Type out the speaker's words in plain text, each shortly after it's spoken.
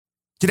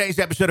Today's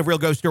episode of Real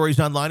Ghost Stories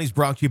Online is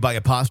brought to you by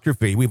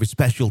Apostrophe. We have a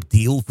special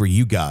deal for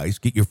you guys.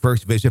 Get your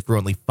first visit for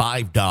only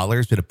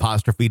 $5 at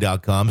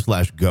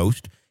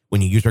apostrophe.com/ghost.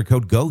 When you use our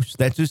code GHOST,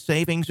 that's a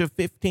savings of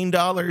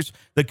 $15.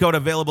 The code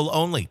available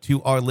only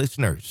to our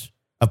listeners.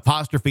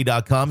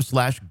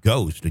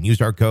 Apostrophe.com/ghost and use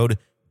our code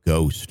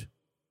GHOST.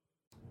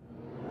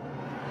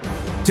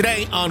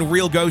 Today on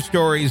Real Ghost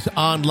Stories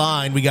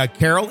Online, we got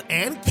Carol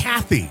and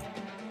Kathy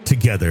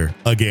together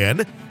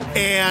again.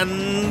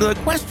 And the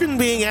question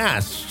being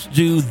asked,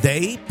 do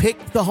they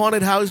pick the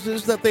haunted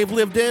houses that they've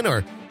lived in,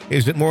 or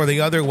is it more the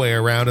other way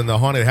around and the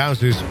haunted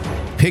houses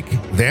pick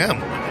them?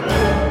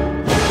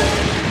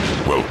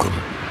 Welcome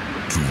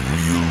to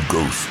Real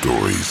Ghost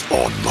Stories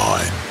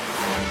Online.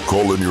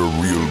 Call in your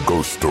real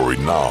ghost story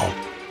now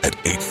at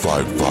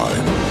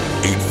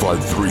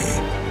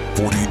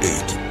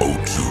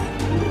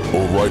 855-853-4802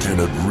 or write in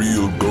at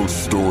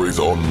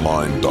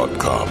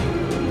realghoststoriesonline.com.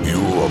 You're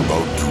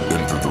about to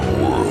enter the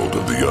world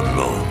of the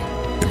unknown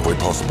and quite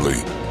possibly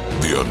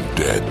the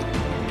undead.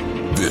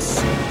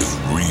 This is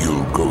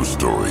Real Ghost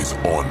Stories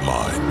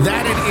Online.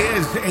 That it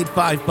is.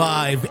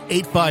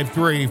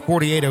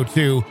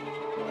 855-853-4802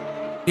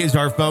 is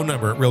our phone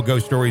number at Real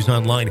Ghost Stories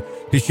Online.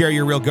 To share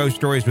your real ghost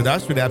stories with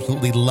us, we'd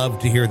absolutely love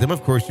to hear them.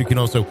 Of course, you can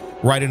also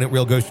write in at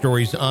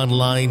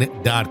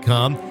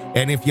realghoststoriesonline.com.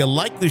 And if you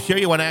like the show,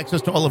 you want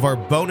access to all of our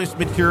bonus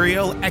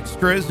material,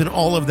 extras, and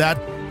all of that,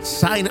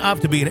 sign up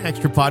to be an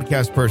extra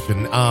podcast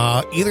person,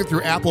 either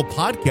through Apple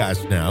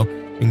Podcasts now,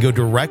 and go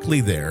directly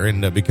there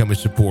and become a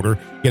supporter.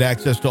 Get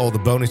access to all the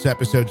bonus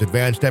episodes,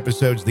 advanced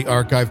episodes, the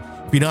archive.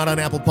 If you're not on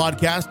Apple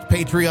Podcasts,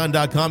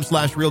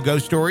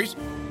 patreon.com/realghoststories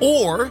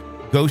or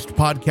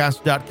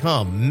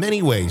ghostpodcast.com.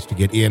 Many ways to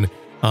get in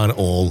on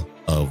all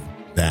of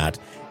that.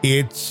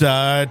 It's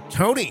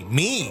Tony,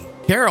 me,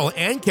 Carol,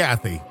 and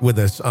Kathy with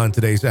us on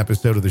today's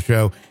episode of the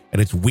show. And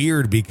it's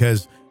weird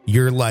because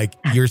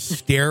you're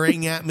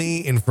staring at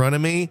me in front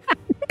of me,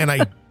 and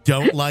I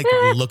don't like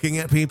looking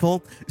at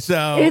people.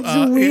 So it's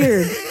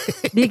weird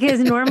because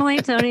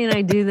normally Tony and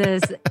I do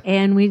this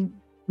and we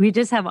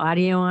just have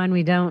audio on.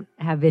 We don't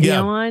have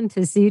video on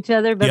to see each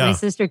other, but my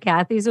sister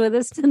Kathy's with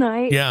us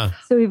tonight. Yeah.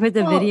 So we put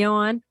the video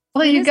on.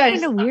 Well, you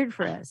guys, kind of weird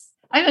for us.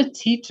 I'm a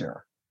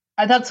teacher.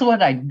 That's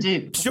what I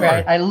do. Sure.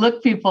 Right? I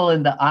look people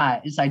in the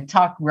eyes. I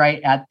talk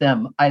right at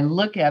them. I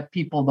look at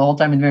people the whole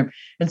time in the room.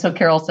 And so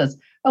Carol says,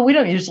 "Oh, we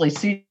don't usually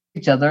see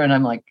each other." And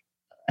I'm like,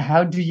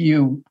 "How do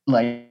you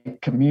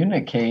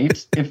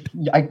communicate if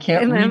I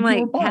can't and read I'm like,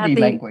 your body Kathy,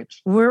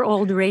 language?" We're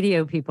old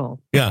radio people.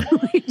 Yeah.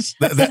 it's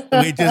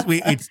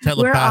telepathic.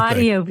 We're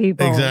audio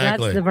people.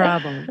 Exactly. That's the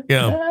problem.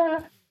 Yeah.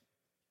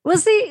 Well,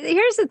 see,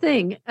 here's the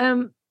thing.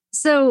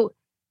 So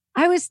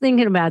I was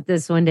thinking about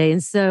this one day,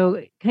 and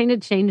so kind of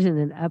changing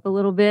it up a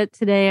little bit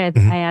today.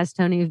 I asked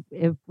Tony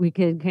if we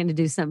could kind of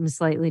do something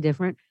slightly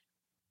different.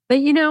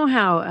 But you know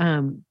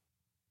how,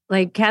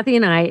 Kathy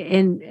and I,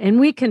 and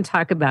we can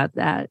talk about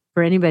that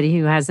for anybody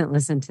who hasn't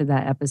listened to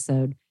that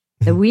episode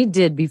that we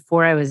did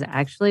before I was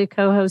actually a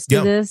co-host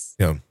of this.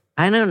 Yeah.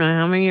 I don't know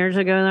how many years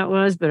ago that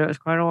was, but it was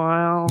quite a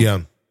while.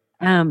 Yeah.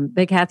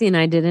 But Kathy and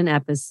I did an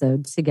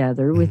episode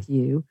together with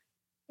you.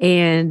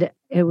 And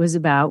it was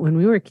about when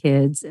we were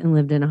kids and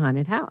lived in a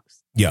haunted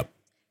house. Yep.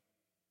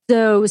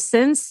 So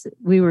since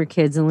we were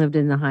kids and lived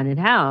in the haunted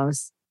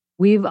house,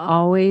 we've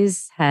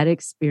always had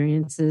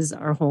experiences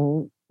our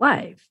whole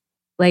life.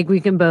 Like we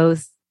can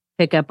both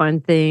pick up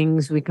on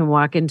things. We can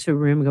walk into a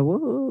room and go,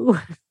 "Whoa,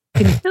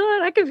 can you feel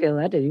that? I can feel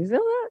that. Did you feel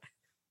that?"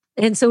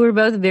 And so we're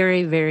both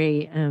very,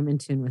 very in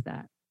tune with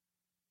that.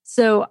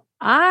 So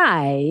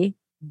I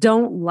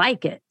don't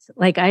like it.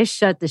 Like I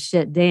shut the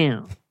shit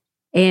down.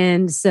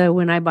 And so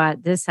when I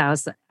bought this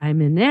house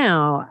I'm in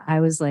now, I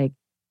was like,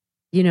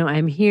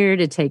 I'm here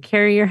to take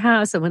care of your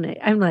house. And when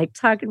I'm like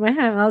talking my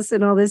house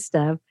and all this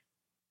stuff.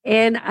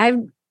 And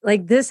I'm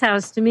like, this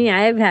house to me,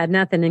 I've had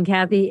nothing. And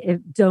Kathy,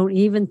 don't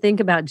even think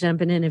about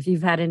jumping in if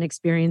you've had an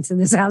experience in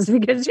this house,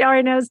 because she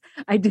already knows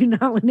I do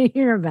not want to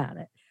hear about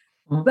it.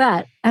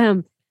 But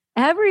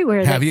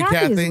everywhere Have you,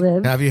 Kathy's Kathy?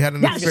 lived, Have you had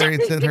an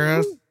experience in her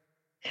house?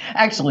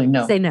 Actually,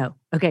 no. Say no.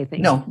 Okay,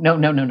 thanks. No.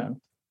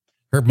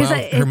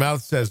 Her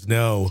mouth says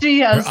no. She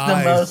has Her the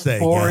eyes most say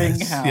boring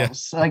yes. house.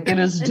 Yes. Like it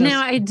is just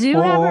now, I do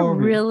boring. have a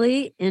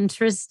really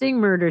interesting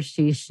murder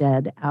she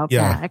shed out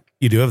back.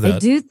 You do have that. I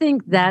do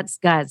think that's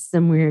got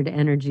some weird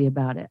energy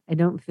about it. I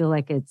don't feel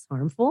like it's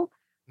harmful,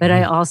 but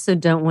I also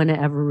don't want to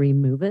ever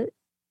remove it.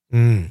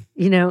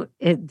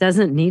 It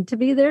doesn't need to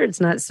be there.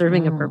 It's not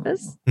serving a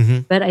purpose.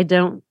 But I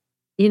don't,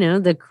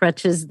 the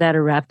crutches that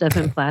are wrapped up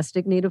in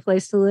plastic need a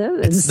place to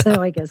live. And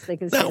so I guess they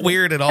can. It's not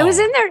weird at all. I was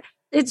in there.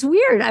 It's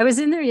weird. I was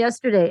in there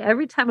yesterday.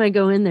 Every time I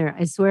go in there,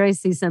 I swear I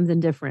see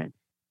something different.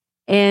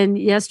 And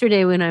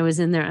yesterday when I was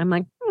in there, I'm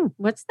like,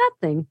 what's that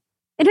thing?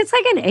 And it's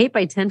like an 8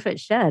 by 10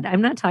 foot shed.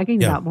 I'm not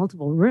talking about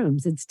multiple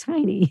rooms. It's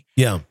tiny.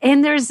 Yeah.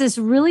 And there's this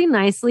really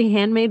nicely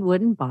handmade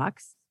wooden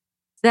box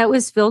that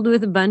was filled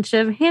with a bunch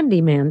of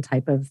handyman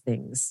type of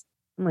things.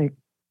 I'm like,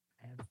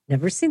 I've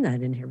never seen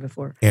that in here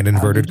before. And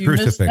inverted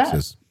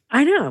crucifixes.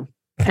 I know.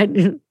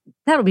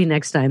 That'll be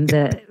next time,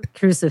 the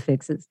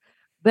crucifixes.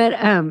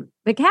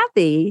 But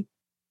Kathy,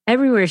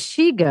 everywhere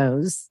she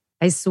goes,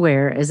 I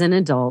swear, as an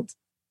adult,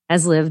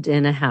 has lived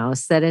in a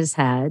house that has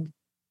had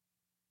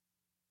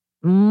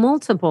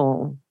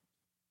multiple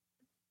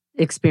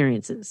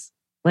experiences.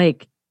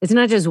 Like, it's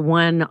not just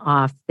one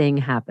off thing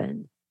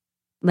happened.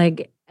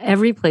 Like,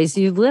 every place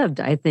you've lived,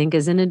 I think,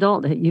 as an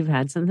adult, you've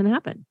had something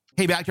happen.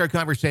 Hey, back to our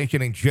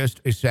conversation in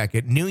just a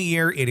second. New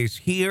Year, it is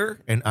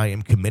here, and I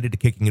am committed to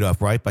kicking it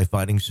off right by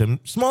finding some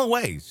small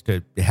ways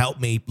to help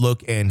me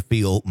look and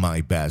feel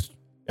my best.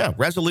 Yeah,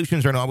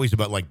 resolutions aren't always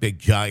about like big,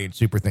 giant,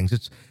 super things.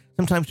 It's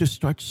sometimes just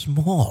start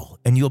small,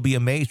 and you'll be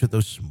amazed what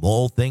those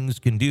small things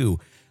can do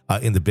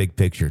in the big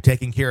picture.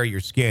 Taking care of your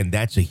skin,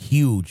 that's a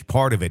huge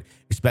part of it,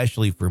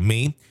 especially for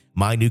me.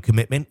 My new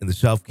commitment in the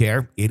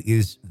self-care, it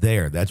is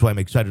there. That's why I'm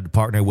excited to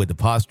partner with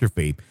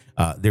Apostrophe.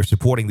 They're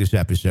supporting this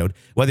episode.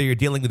 Whether you're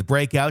dealing with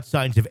breakouts,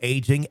 signs of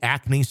aging,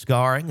 acne,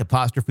 scarring,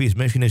 Apostrophe's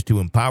mission is to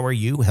empower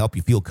you, help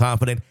you feel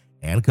confident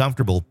and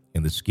comfortable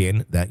in the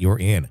skin that you're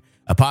in.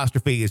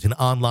 Apostrophe is an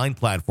online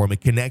platform.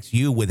 It connects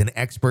you with an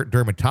expert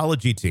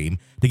dermatology team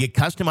to get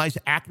customized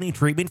acne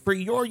treatment for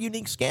your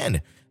unique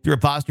skin. Through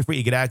Apostrophe,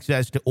 you get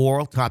access to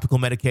oral, topical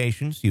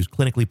medications, use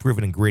clinically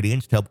proven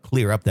ingredients to help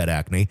clear up that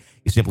acne.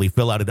 You simply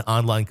fill out an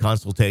online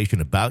consultation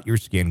about your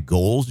skin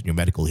goals and your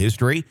medical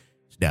history,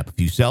 snap a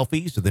few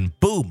selfies, and then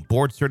boom,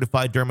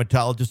 board-certified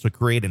dermatologists will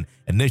create an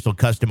initial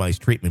customized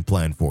treatment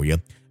plan for you.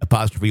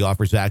 Apostrophe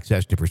offers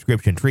access to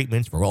prescription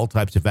treatments for all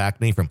types of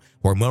acne, from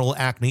hormonal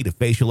acne to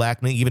facial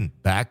acne, even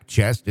back,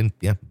 chest, and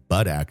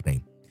butt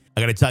acne. I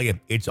got to tell you,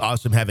 it's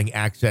awesome having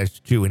access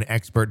to an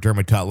expert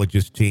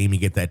dermatologist team. You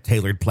get that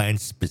tailored plan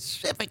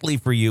specifically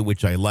for you,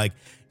 which I like.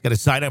 Got to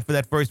sign up for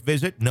that first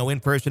visit. No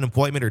in-person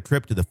appointment or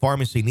trip to the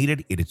pharmacy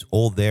needed. It is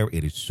all there.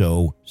 It is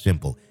so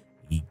simple.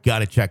 You got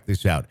to check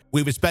this out.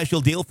 We have a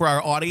special deal for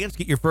our audience.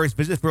 Get your first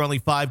visit for only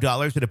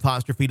 $5 at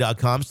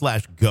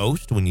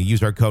apostrophe.com/ghost. When you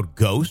use our code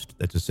GHOST,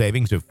 that's a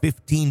savings of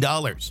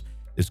 $15.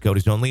 This code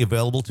is only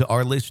available to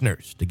our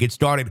listeners. To get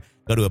started,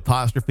 go to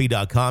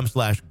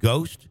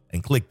apostrophe.com/ghost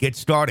and click Get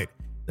Started.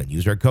 Then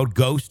use our code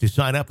GHOST to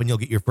sign up, and you'll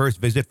get your first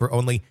visit for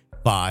only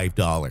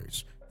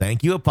 $5.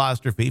 Thank you,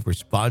 Apostrophe, for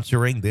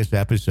sponsoring this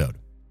episode.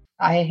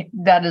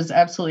 That is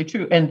absolutely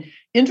true. And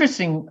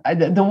interesting,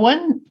 the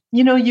one,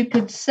 you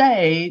could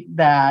say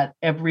that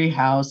every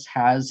house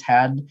has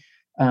had,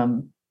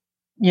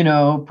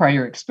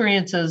 prior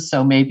experiences.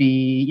 So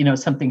maybe,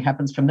 something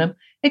happens from them,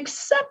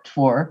 except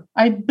for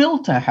I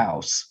built a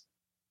house.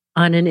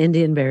 On an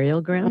Indian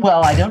burial ground?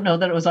 Well, I don't know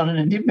that it was on an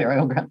Indian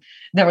burial ground.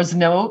 There was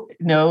no,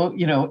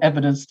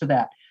 evidence to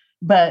that.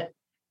 But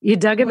you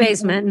dug a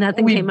basement,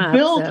 nothing came up.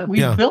 We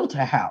built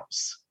a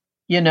house,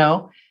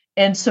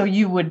 and so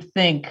you would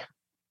think,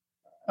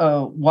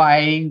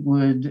 why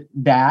would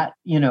that,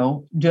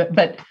 do it?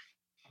 But,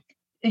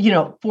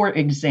 for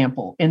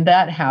example, in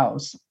that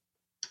house,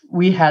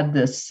 we had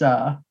this,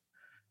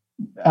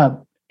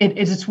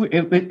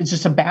 it's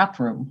just a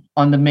bathroom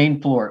on the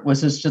main floor. It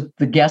was just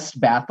the guest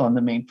bath on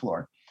the main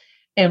floor.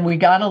 And we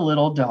got a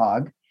little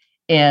dog,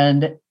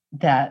 and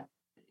that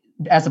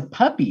as a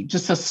puppy,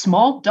 just a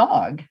small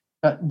dog,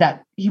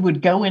 that he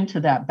would go into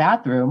that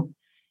bathroom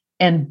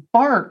and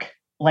bark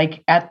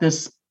like at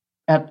the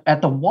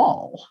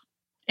wall.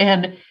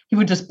 And he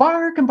would just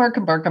bark and bark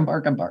and bark and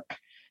bark and bark.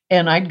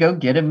 And I'd go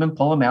get him and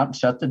pull him out and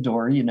shut the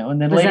door, and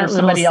then later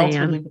somebody else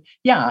would leave it.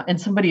 Yeah. And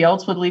somebody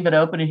else would leave it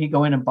open, and he'd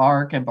go in and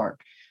bark and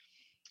bark.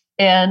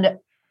 And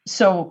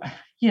so,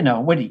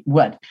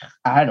 what,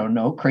 I don't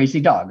know, crazy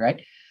dog,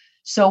 right?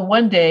 So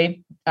one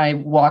day I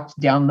walked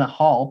down the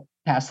hall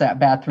past that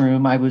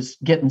bathroom. I was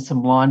getting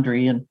some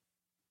laundry, and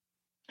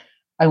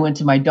I went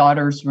to my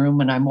daughter's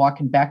room, and I'm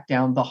walking back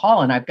down the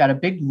hall, and I've got a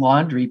big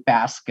laundry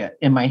basket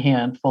in my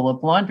hand full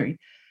of laundry.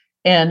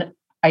 And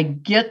I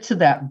get to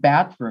that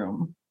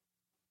bathroom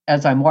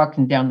as I'm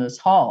walking down this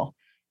hall,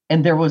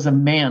 and there was a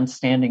man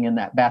standing in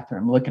that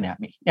bathroom looking at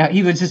me. Now,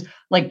 he was just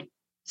like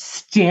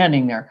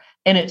standing there,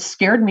 and it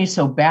scared me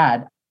so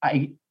bad.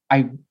 I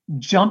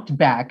jumped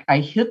back. I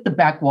hit the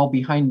back wall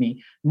behind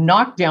me,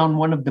 knocked down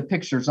one of the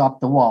pictures off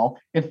the wall.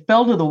 It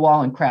fell to the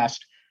wall and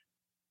crashed.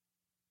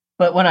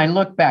 But when I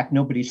look back,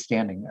 nobody's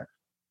standing there.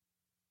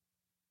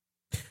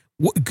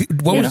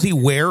 What was he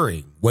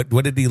wearing? What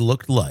did he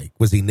look like?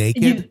 Was he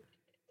naked?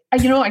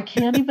 I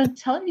can't even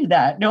tell you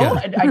that. No,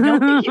 yeah. I don't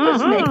think he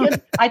was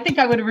naked. I think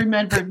I would have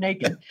remembered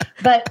naked.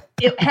 But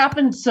it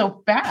happened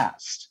so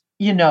fast,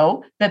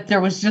 that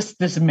there was just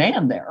this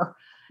man there.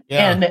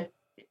 Yeah. And,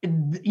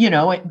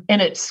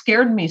 and it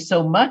scared me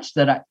so much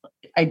that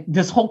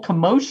this whole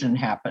commotion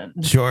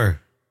happened.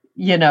 Sure.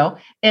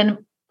 And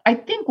I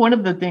think one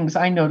of the things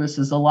I notice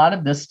is a lot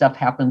of this stuff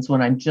happens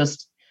when I'm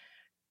just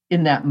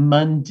in that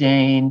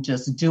mundane,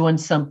 just doing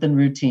something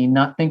routine,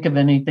 not think of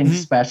anything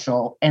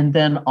special. And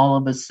then all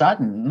of a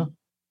sudden,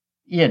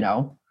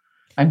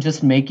 I'm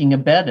just making a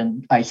bed,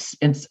 and I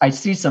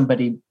see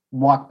somebody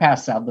walk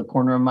past out of the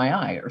corner of my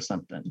eye or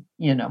something,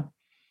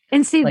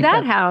 And see, like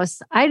that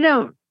house, I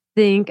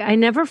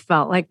never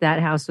felt like that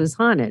house was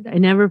haunted. I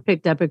never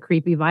picked up a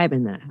creepy vibe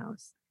in that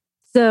house.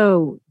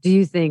 So do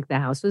you think the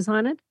house was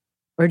haunted?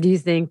 Or do you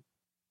think,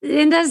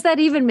 and does that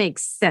even make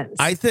sense?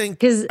 I think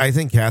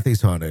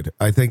Kathy's haunted.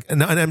 I think,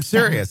 and I'm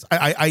serious.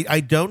 I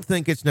don't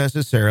think it's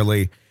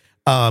necessarily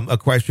a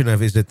question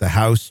of, is it the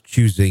house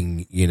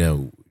choosing,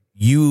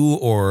 you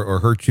or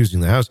her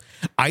choosing the house?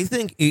 I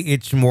think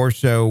it's more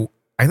so,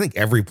 I think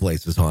every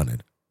place is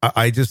haunted.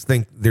 I just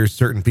think there's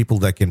certain people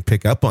that can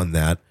pick up on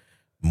that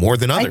more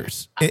than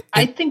others.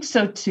 I think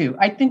so too.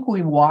 I think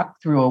we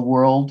walk through a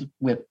world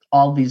with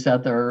all these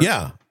other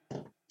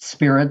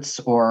spirits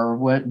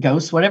or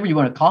ghosts, whatever you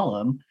want to call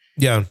them.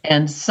 Yeah.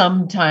 And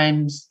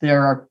sometimes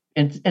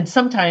and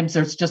sometimes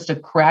there's just a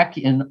crack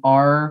in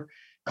our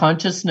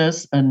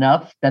consciousness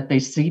enough that they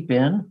seep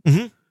in,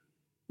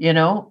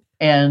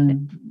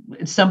 and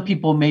some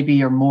people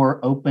maybe are more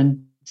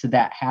open to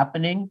that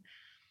happening.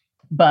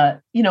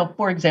 But,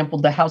 for example,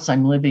 the house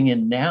I'm living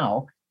in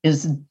now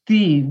is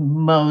the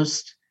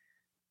most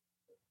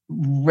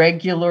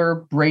regular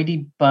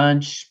Brady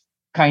Bunch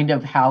kind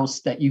of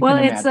house that you can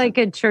imagine. Well, it's like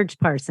a church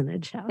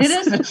parsonage house. It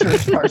is a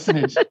church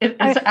parsonage. It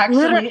is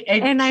actually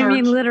I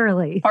mean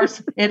literally.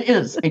 It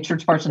is a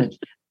church parsonage.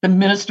 The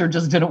minister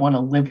just didn't want to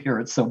live here.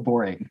 It's so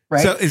boring,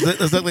 right? So is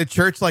the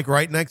church like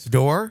right next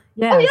door?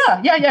 Yeah.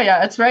 Oh,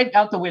 yeah. It's right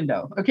out the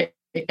window. Okay.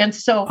 And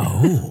so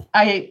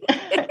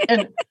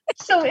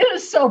so it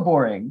is so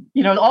boring.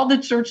 All the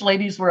church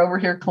ladies were over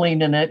here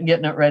cleaning it and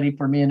getting it ready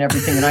for me and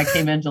everything. And I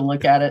came in to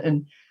look at it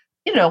and,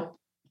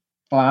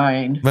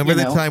 fine. Remember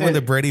the time when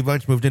the Brady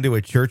Bunch moved into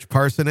a church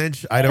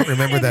parsonage? I don't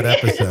remember that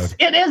episode.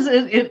 It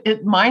is.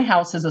 My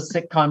house is a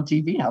sitcom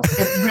TV house.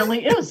 It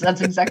really is.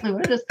 That's exactly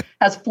what it is.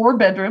 Has 4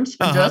 bedrooms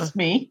for just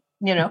me,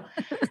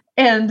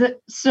 and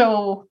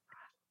so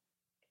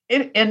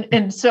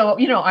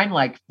I'm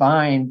like,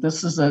 fine,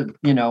 this is a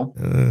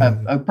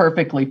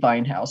perfectly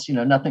fine house.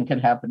 Nothing can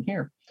happen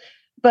here.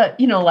 But,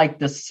 like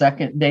the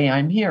second day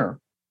I'm here,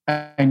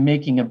 I'm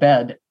making a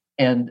bed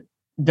and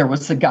there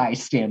was a guy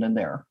standing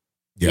there,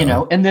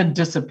 and then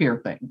disappear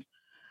thing,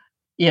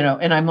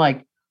 and I'm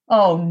like,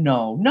 oh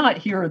no, not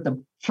here at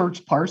the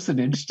church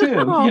parsonage too,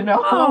 no.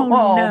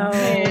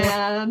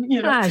 Man,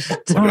 Gosh,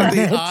 what are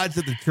the odds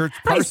that the church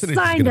parsonage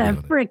I signed a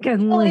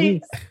freaking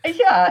lease.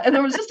 Yeah, and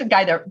there was just a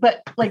guy there,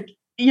 but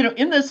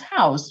in this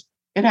house,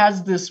 it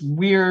has this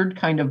weird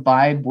kind of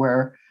vibe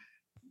where,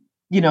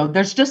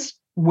 there's just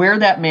where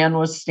that man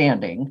was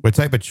standing. What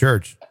type of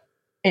church?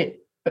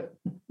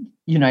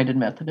 United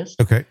Methodist.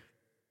 Okay.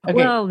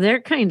 Well,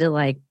 they're kind of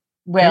like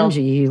they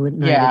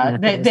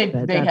have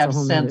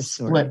since since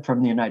split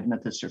from the United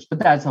Methodist Church, but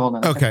that's a whole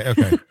nother thing.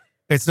 Okay.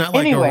 It's not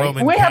like a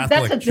Roman Catholic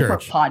that's a church.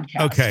 Different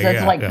podcast. Okay,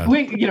 that's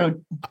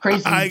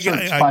crazy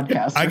church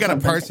podcast. I got a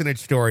parsonage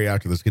story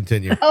after this.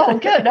 Continue. Oh,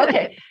 good.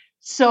 Okay.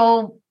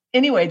 So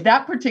anyway,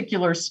 that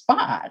particular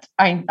spot,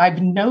 I've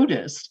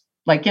noticed,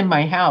 like in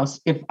my house,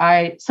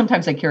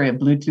 sometimes I carry a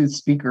Bluetooth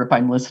speaker if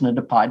I'm listening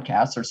to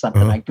podcasts or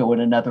something. I go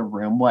in another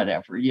room,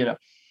 whatever,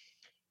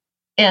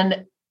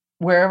 and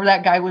wherever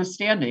that guy was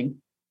standing,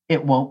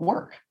 it won't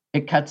work.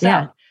 It cuts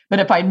out. But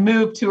if I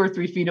move 2 or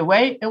 3 feet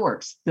away, it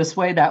works this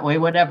way, that way,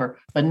 whatever,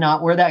 but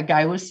not where that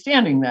guy was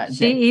standing that day.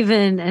 She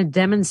even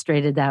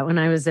demonstrated that when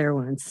I was there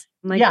once.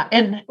 I'm like,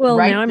 and now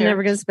I'm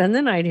never going to spend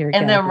the night here.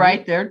 And then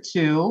right there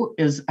too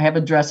is I have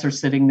a dresser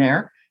sitting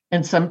there,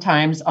 and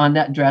sometimes on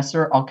that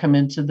dresser I'll come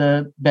into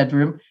the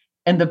bedroom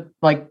and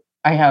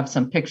I have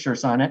some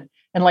pictures on it,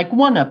 and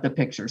one of the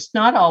pictures,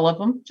 not all of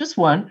them, just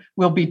one,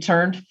 will be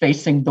turned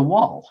facing the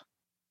wall.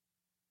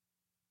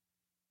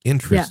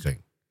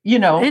 Interesting.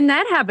 And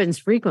that happens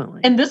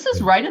frequently. And this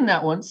is right in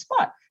that one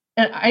spot.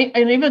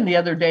 And even the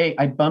other day,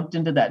 I bumped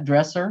into that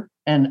dresser,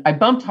 and I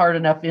bumped hard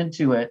enough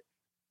into it.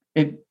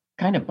 It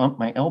kind of bumped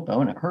my elbow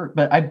and it hurt,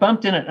 but I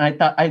bumped in it,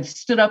 and I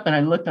stood up and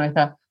I looked and I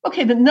thought,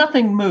 okay, then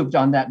nothing moved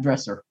on that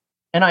dresser.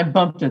 And I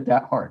bumped it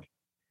that hard.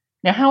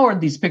 Now, how are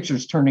these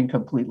pictures turning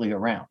completely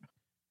around?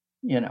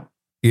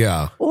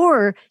 Yeah.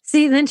 Or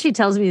see, then she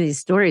tells me these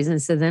stories,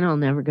 and so then I'll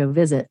never go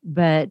visit.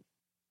 But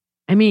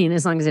I mean,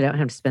 as long as I don't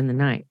have to spend the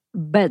night.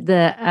 But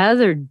the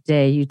other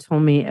day you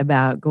told me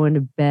about going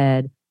to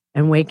bed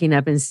and waking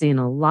up and seeing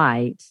a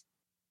light.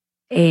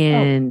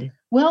 And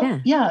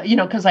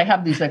because I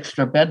have these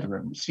extra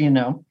bedrooms,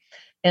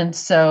 And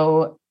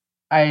so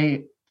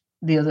the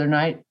other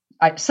night,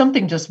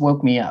 something just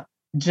woke me up,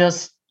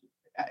 just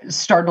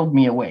startled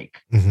me awake.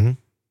 Mm-hmm.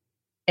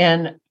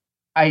 And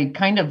I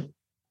kind of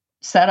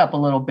sat up a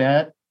little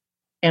bit,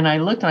 and I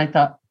looked and I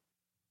thought,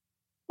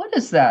 what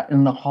is that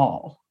in the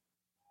hall?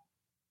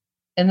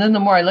 And then the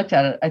more I looked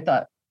at it, I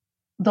thought,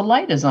 the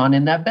light is on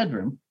in that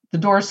bedroom. The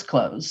door's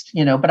closed,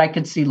 but I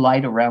could see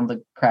light around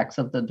the cracks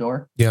of the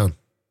door. Yeah.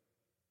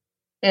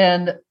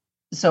 And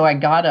so I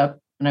got up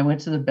and I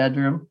went to the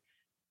bedroom,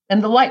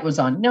 and the light was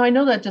on. Now, I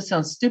know that just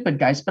sounds stupid,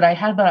 guys, but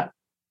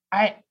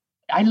I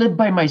live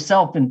by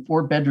myself in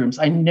 4 bedrooms.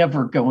 I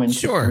never go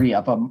into 3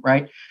 of them,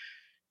 right?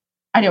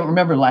 I don't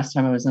remember the last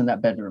time I was in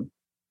that bedroom.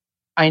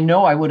 I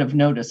know I would have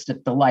noticed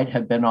if the light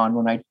had been on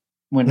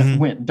when it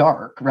went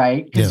dark,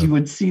 right? Because you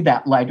would see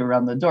that light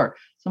around the door.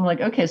 So I'm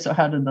like, okay, so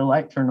how did the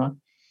light turn on?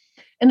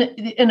 And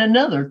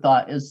another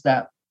thought is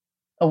that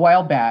a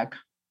while back,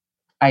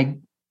 I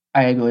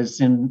I was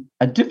in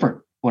a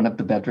different one of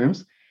the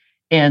bedrooms,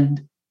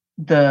 and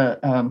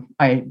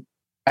I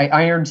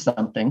ironed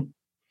something.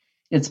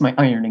 It's my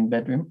ironing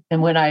bedroom.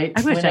 And when I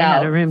wish went I out,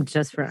 had a room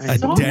just for A ironing.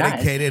 So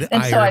dedicated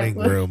nice. ironing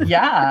room.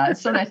 Yeah,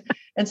 so nice.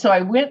 And so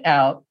I went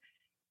out,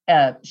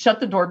 shut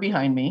the door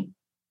behind me,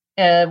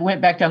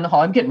 went back down the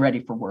hall. I'm getting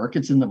ready for work.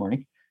 It's in the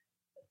morning.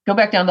 Go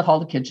back down the hall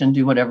to the kitchen,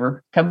 do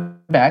whatever,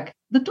 come back,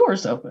 the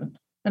door's open.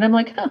 And I'm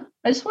like,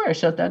 I swear I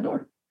shut that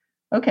door.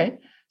 Okay.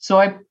 So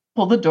I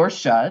pull the door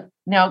shut.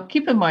 Now,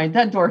 keep in mind,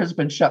 that door has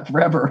been shut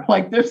forever.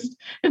 Like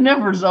it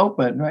never's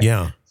open, right?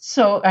 Yeah.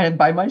 So I'm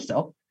by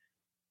myself.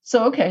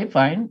 So, okay,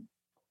 fine.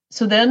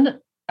 So then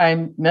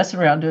I'm messing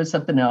around doing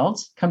something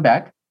else, come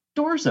back,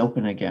 door's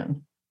open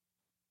again.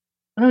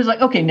 And I was like,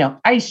 okay, now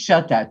I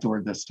shut that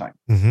door this time.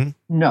 Mm-hmm.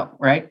 No,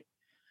 right?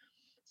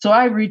 So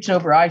I reach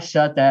over, I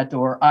shut that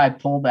door, I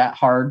pull that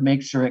hard,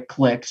 make sure it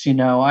clicks.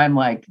 I'm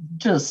like,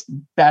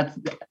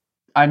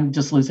 I'm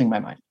just losing my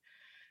mind.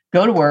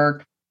 Go to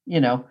work,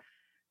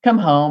 come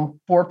home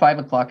 4 or 5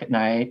 o'clock at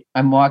night.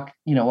 I'm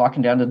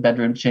walking down to the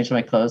bedroom, change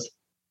my clothes,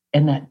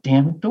 and that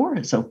damn door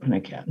is open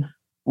again,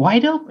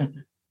 wide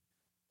open.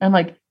 I'm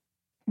like,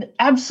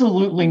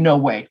 absolutely no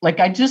way. Like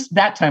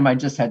that time I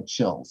just had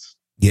chills.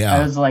 Yeah.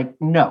 I was like,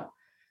 no.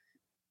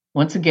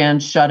 Once again,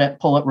 shut it,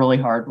 pull it really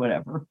hard,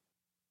 whatever.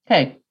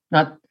 Okay,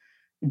 not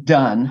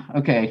done.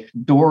 Okay,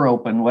 door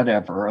open,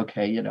 whatever.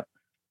 Okay,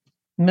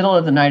 middle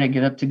of the night, I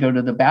get up to go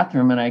to the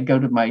bathroom, and I go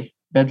to my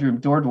bedroom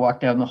door to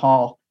walk down the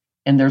hall,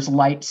 and there's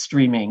light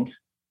streaming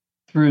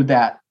through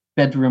that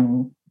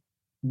bedroom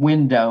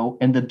window,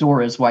 and the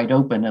door is wide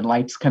open, and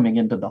light's coming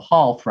into the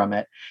hall from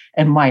it.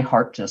 And my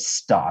heart just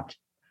stopped.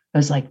 I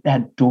was like,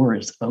 that door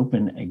is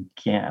open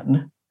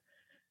again.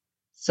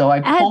 So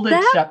I pulled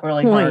it shut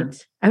really hard.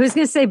 I was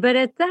going to say, but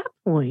at that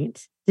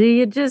point, do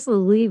you just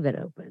leave it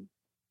open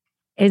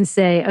and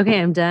say, okay,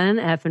 I'm done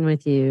effing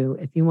with you.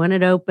 If you want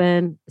it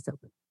open, it's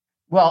open.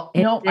 Well,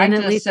 no, I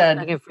just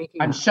said,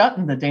 I'm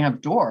shutting the damn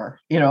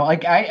door.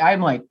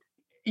 I'm like,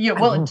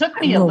 well, it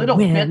took me a little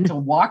bit to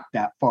walk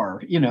that far,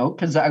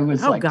 because I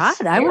was like, God,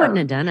 scared, I wouldn't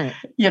have done it.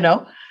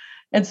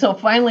 And so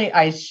finally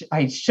I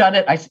shut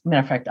it.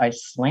 Matter of fact, I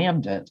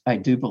slammed it, I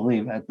do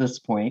believe at this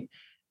point.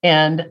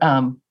 And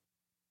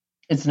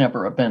it's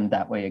never been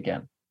that way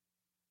again.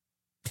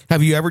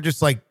 Have you ever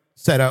just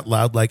said out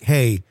loud,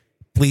 hey,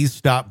 please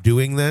stop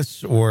doing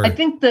this? Or I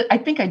think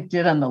I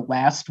did on the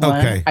last one.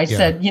 Okay, I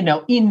said,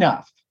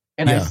 enough.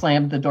 And I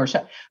slammed the door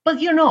shut.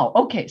 But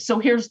okay, so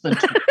here's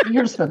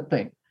the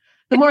thing.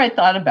 The more I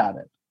thought about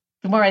it,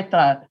 the more I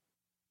thought,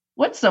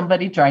 what's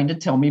somebody trying to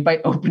tell me by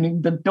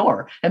opening the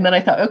door? And then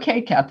I thought,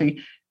 okay,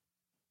 Kathy,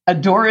 a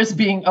door is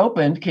being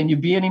opened. Can you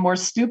be any more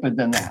stupid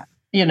than that?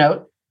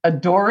 A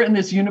door in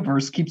this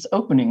universe keeps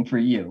opening for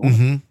you.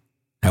 Mm-hmm.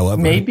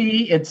 However,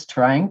 maybe it's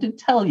trying to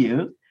tell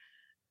you,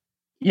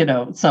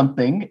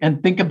 something,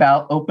 and think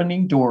about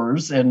opening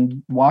doors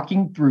and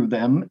walking through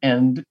them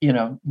and,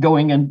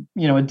 going in,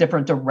 a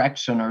different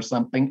direction or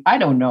something. I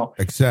don't know.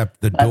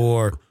 Except the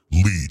door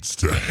leads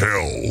to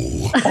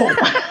hell.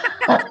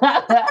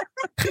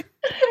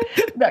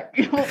 That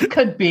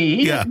could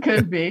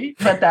be,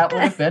 but that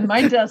would have been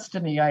my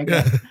destiny, I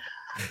guess.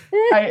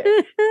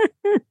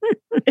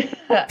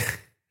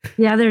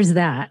 Yeah, there's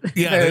that.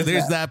 Yeah,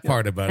 there's that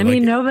part about it. I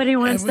mean, nobody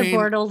wants the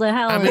portal to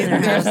hell.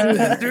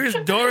 There's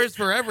doors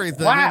for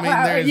everything.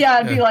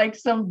 It'd be like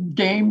some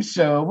game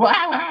show.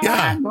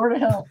 Door to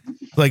hell.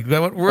 Like,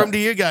 what room do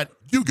you got?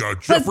 You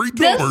got Jeffrey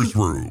Dahmer's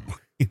room.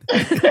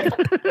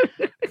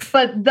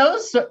 But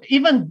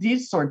even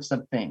these sorts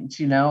of things,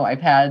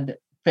 I've had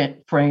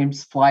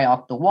frames fly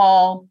off the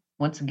wall.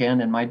 Once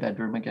again, in my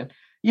bedroom again.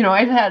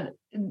 I've had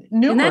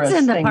numerous. And that's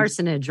in the things.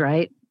 parsonage,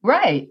 right?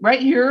 Right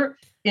here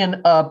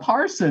in a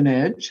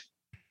parsonage,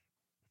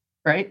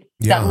 right?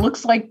 Yeah. That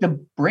looks like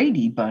the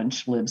Brady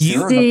Bunch lives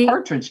here, or the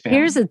Partridge Family.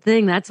 Here's the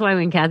thing. That's why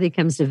when Kathy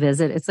comes to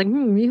visit, it's like,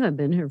 you have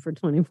been here for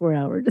 24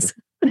 hours.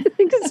 I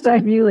think it's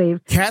time you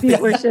leave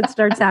before shit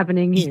starts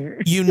happening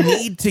here. You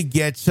need to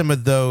get some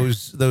of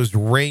those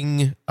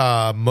Ring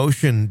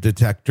motion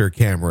detector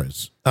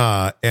cameras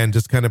and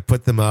just kind of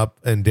put them up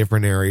in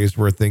different areas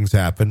where things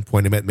happen.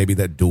 Point them at maybe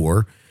that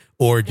door.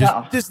 Or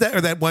just that,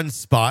 or that one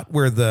spot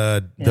where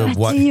the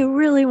what? Do you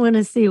really want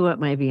to see what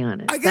might be on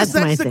it? I guess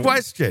that's the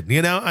question.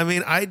 I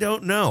mean, I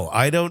don't know.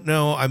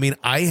 I mean,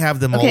 I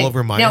have them all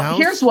over my house.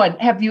 Here's one.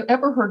 Have you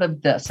ever heard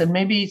of this? And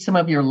maybe some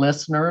of your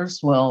listeners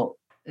will,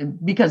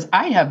 because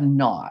I have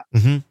not.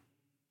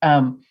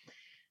 Mm-hmm.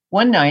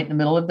 One night in the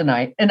middle of the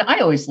night, and I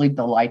always leave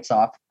the lights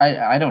off.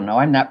 I don't know.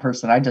 I'm that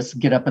person. I just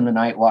get up in the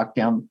night, walk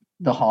down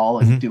the hall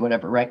and do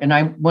whatever, right? And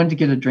I wanted to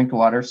get a drink of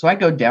water. So I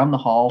go down the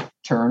hall,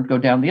 go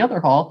down the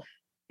other hall,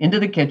 into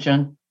the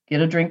kitchen,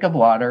 get a drink of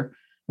water,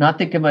 not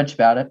thinking much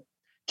about it,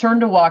 turn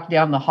to walk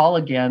down the hall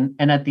again.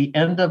 And at the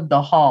end of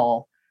the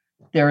hall,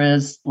 there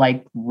is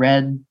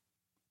red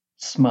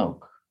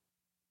smoke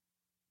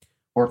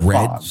or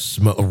fog.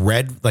 Smoke,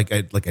 red, like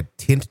a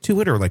tint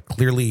to it, or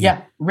clearly.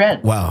 Yeah,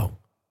 red. Wow.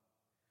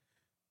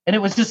 And it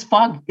was just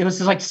fog. It was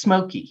just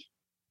smoky.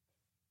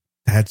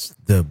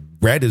 The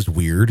red is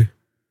weird.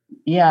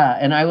 Yeah.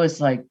 And I was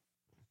like,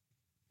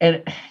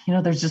 and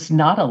there's just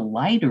not a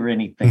light or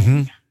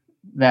anything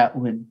that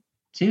would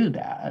do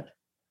that.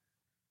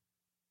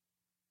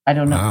 I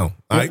don't know.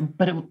 Wow.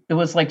 But it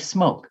was like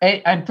smoke.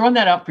 I'm throwing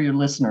that out for your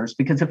listeners,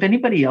 because if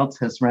anybody else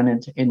has run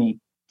into any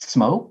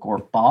smoke or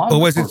fog.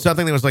 Or was it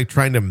something that was like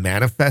trying to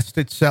manifest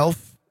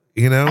itself?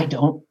 I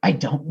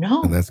don't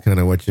know. And that's kind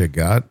of what you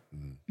got.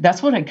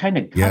 That's what I kind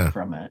of got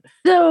from it.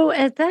 So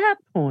at that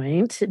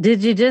point,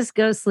 did you just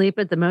go sleep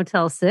at the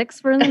Motel 6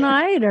 for the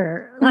night,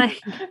 or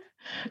like?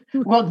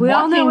 Well, we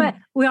all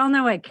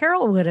know what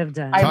Carol would have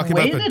done. Talk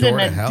about the door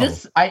to hell.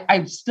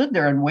 I stood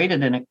there and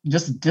waited, and it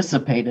just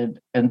dissipated,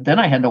 and then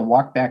I had to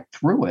walk back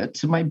through it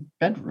to my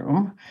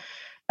bedroom.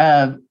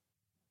 But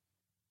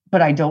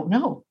I don't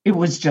know. It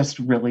was just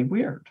really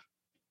weird,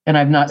 and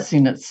I've not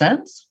seen it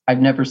since.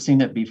 I've never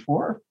seen it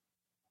before.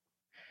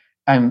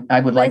 I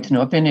would like to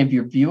know if any of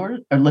your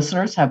viewers or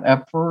listeners have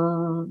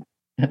ever.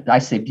 I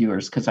say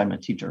viewers because I'm a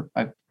teacher.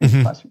 I'm in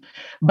the classroom,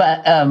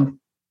 but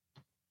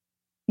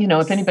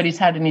if anybody's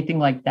had anything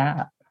like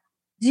that.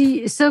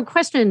 So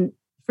question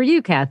for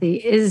you, Kathy,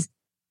 is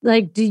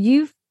like, do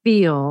you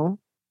feel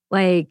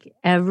like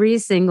every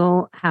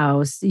single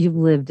house you've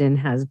lived in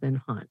has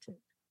been haunted?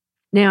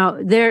 Now,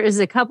 there is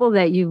a couple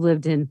that you've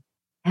lived in.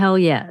 Hell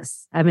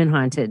yes, I've been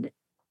haunted.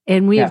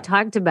 And we have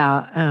talked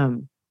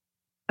about,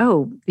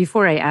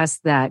 before I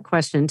ask that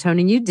question,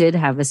 Tony, you did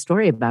have a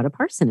story about a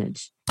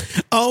parsonage.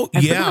 Oh,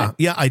 yeah.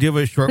 Yeah, I do have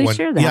a short Please one.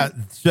 share that. Yeah,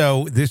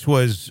 so this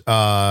was,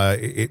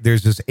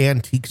 there's this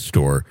antique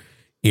store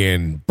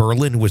in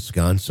Berlin,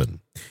 Wisconsin,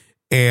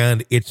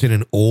 and it's in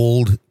an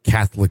old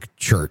Catholic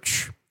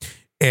church.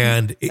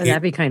 And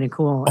that'd be kind of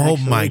cool. Oh,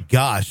 actually. my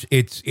gosh.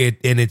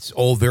 It's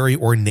all very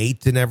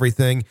ornate and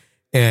everything.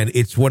 And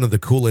it's one of the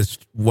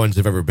coolest ones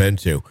I've ever been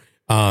to.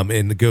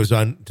 And it goes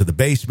on to the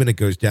basement. It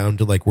goes down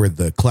to like where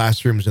the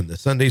classrooms and the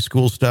Sunday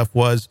school stuff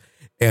was.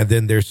 And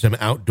then there's some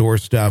outdoor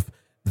stuff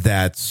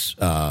that's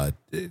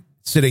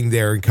sitting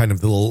there in kind of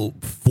the little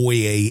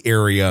foyer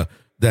area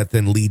that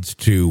then leads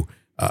to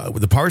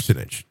the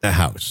parsonage, the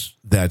house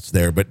that's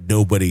there, but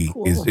nobody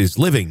is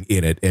living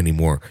in it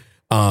anymore.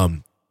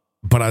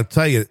 But I'll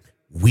tell you,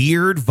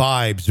 weird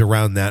vibes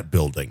around that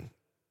building,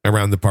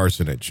 around the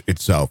parsonage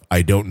itself.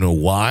 I don't know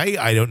why.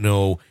 I don't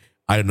know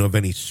of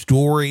any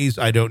stories.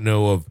 I don't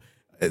know of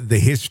the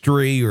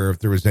history or if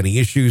there was any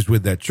issues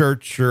with that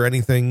church or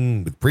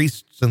anything with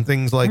priests and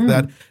things like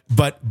that.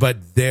 But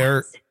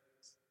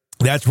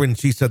that's when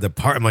she said the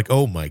part. I'm like,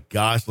 oh my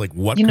gosh, like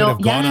what could have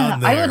gone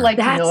on there? I would like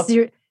to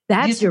know.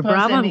 That's your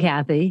problem,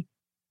 Kathy.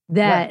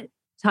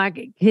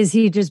 Because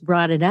he just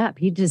brought it up.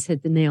 He just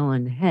hit the nail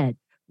on the head.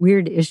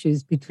 Weird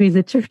issues between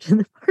the church and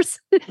the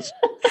parsonage.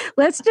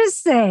 Let's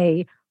just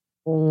say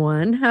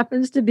one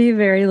happens to be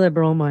very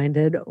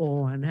liberal-minded.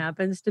 One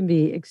happens to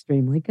be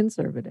extremely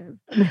conservative.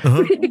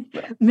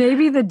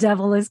 Maybe the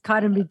devil is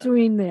caught in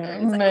between there.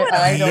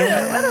 I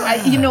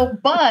don't know.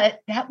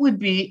 But that would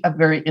be a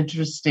very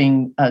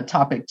interesting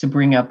topic to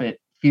bring up at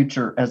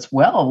future as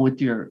well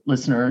with your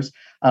listeners,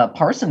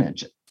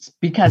 parsonage.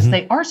 Because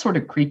they are sort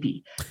of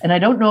creepy. And I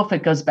don't know if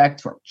it goes back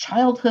to our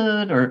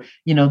childhood or,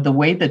 the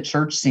way the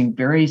church seemed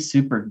very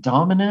super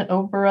dominant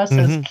over us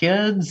as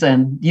kids.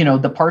 And,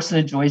 the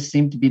parsonage always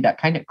seemed to be that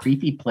kind of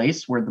creepy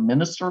place where the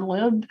minister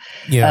lived.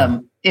 Yeah.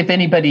 If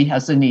anybody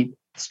has any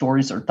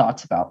stories or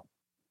thoughts about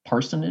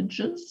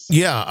parsonages.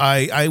 Yeah,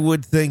 I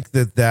would think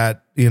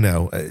that,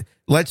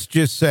 let's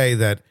just say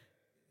that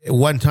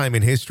one time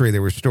in history,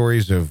 there were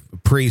stories of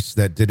priests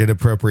that did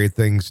inappropriate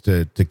things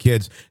to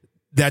kids.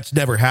 That's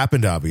never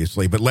happened,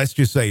 obviously, but let's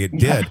just say it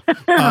did.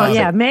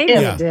 Maybe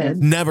it did.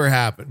 Never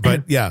happened,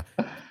 but yeah.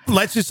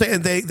 Let's just say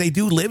they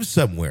do live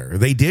somewhere.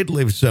 They did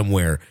live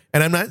somewhere.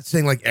 And I'm not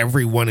saying like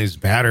everyone is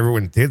bad,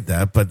 everyone did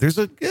that, but there's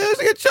a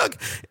chunk.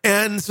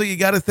 And so you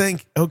got to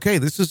think, okay,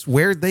 this is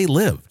where they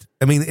lived.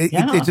 I mean,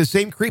 it's the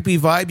same creepy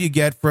vibe you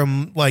get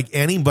from like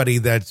anybody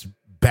that's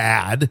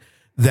bad,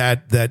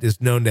 that is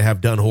known to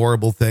have done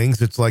horrible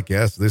things. It's like,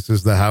 yes, this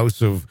is the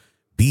house of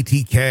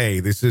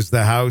BTK. This is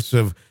the house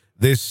of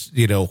this,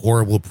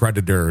 horrible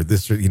predator,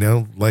 this,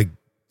 like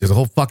there's a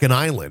whole fucking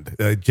island,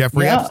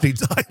 Jeffrey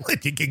Epstein's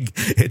island.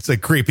 It's a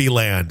creepy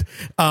land.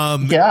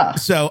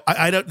 So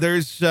I don't,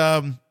 there's,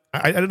 I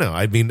don't know.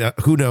 I mean,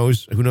 who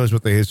knows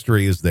what the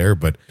history is there,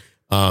 but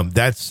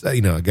that's,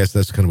 I guess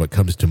that's kind of what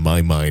comes to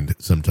my mind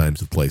sometimes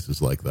with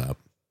places like that.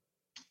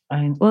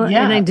 And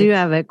I do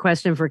have a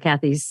question for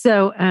Kathy.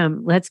 So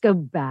let's go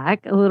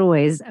back a little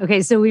ways.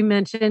 Okay. So we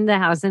mentioned the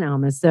house in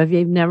Alma. So if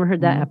you've never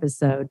heard that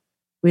episode,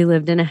 we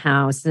lived in a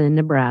house in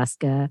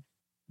Nebraska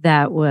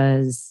that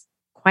was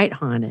quite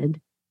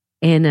haunted.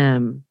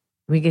 And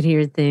we could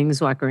hear things,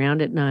 walk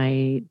around at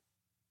night.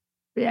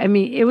 I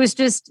mean, it was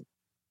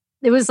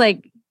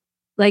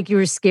like you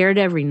were scared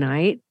every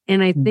night.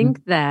 And I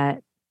think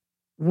that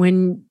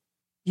when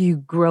you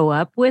grow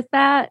up with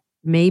that,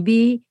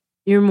 maybe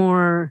you're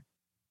more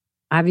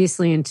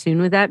obviously in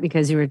tune with that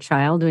because you were a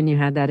child when you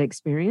had that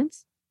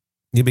experience.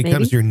 It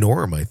becomes your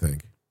norm, I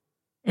think.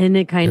 And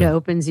it kind of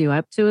opens you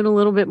up to it a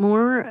little bit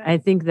more. I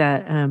think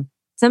that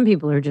some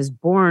people are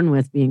just born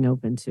with being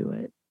open to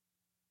it.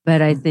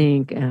 But I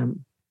think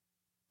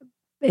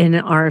in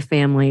our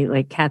family,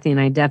 like Kathy and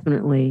I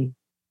definitely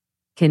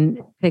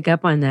can pick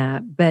up on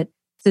that. But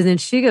so then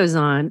she goes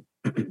on,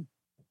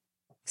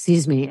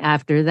 excuse me,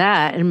 after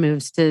that and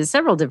moves to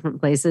several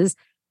different places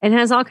and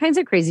has all kinds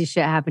of crazy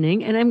shit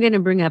happening. And I'm going to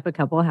bring up a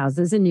couple of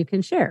houses and you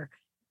can share.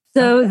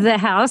 So the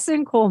house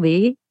in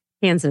Colby,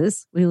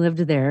 Kansas, we lived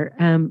there.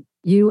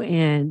 You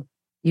and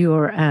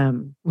your,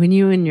 when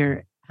you and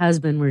your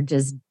husband were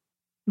just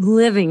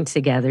living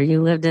together,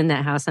 you lived in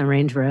that house on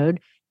Range Road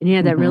and you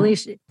had that really,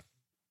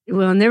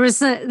 well, and there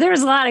was a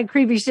lot of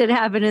creepy shit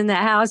happening in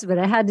that house, but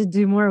it had to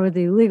do more with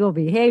illegal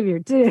behavior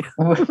too.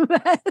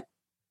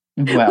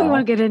 We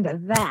won't get into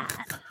that.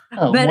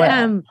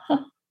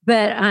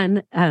 But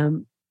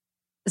on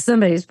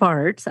somebody's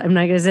part, I'm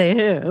not going to say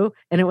who,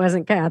 and it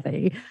wasn't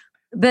Kathy.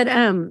 But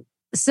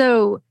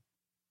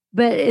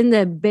but in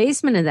the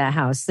basement of that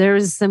house, there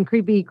was some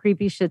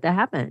creepy shit that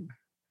happened.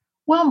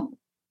 Well,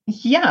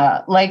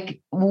 yeah,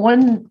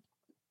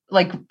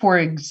 for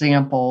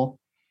example,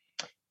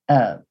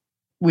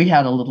 we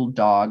had a little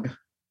dog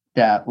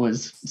that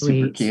was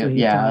super cute.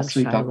 Yeah,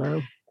 sweet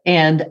dog.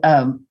 And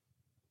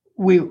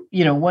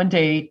one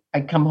day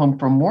I come home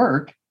from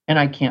work and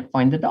I can't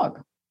find the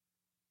dog.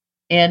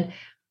 And,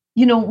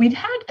 we'd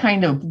had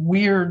kind of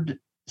weird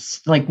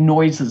like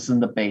noises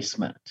in the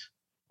basement.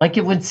 Like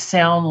it would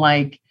sound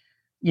like,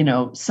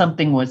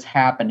 something was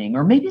happening,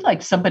 or maybe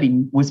like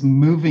somebody was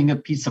moving a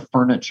piece of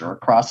furniture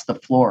across the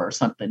floor or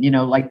something,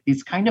 like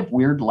these kind of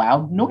weird,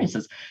 loud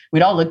noises.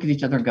 We'd all look at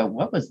each other and go,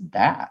 what was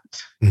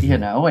that?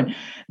 And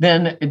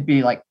then it'd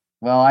be like,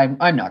 well,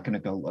 I'm not going to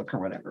go look or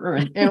whatever.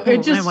 And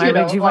it just, why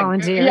would you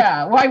volunteer?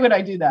 Yeah. Why would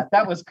I do that?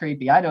 That was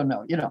creepy. I don't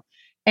know,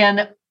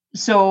 And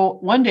so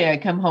one day I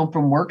come home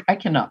from work. I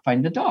cannot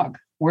find the dog.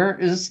 Where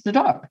is the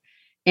dog?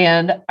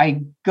 And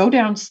I go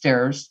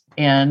downstairs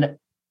and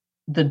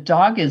the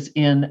dog is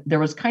there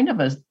was kind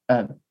of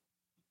a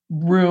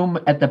room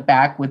at the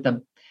back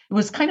it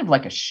was kind of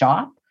like a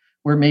shop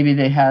where maybe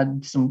they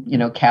had some,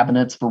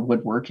 cabinets for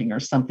woodworking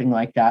or something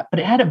like that. But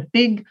it had a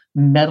big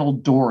metal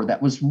door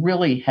that was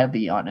really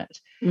heavy on it.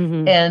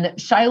 Mm-hmm. And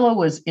Shiloh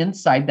was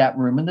inside that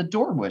room and the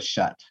door was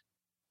shut.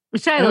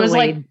 Shiloh was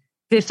like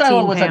 15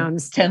 Shiloh was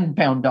pounds. a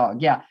 10-pound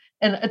dog. Yeah.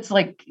 And it's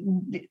like,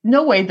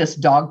 no way this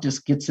dog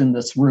just gets in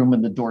this room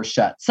and the door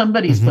shut.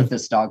 Somebody's put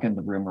this dog in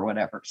the room or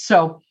whatever.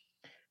 So,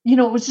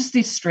 it was just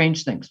these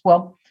strange things.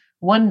 Well,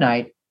 one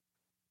night,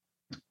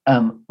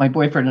 my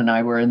boyfriend and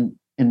I were in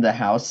the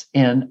house,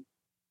 and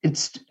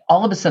it's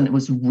all of a sudden it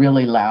was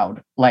really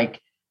loud, like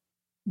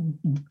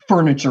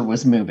furniture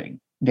was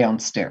moving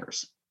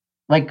downstairs.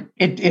 Like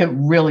it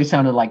really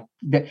sounded like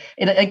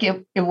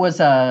it was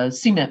a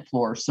cement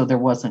floor, so there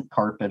wasn't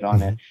carpet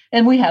on it,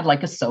 and we had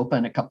like a sofa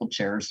and a couple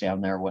chairs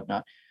down there, and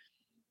whatnot,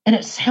 and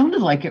it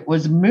sounded like it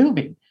was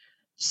moving.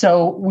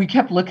 So we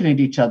kept looking at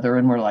each other,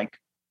 and we're like,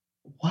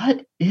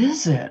 what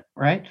is it?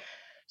 Right.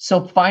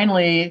 So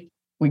finally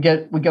we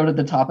go to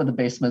the top of the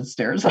basement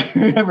stairs. I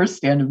remember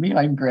standing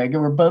behind Greg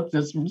and we're both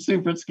just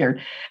super scared.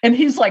 And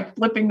he's like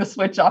flipping the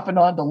switch off and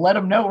on to let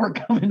him know we're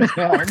coming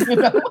down,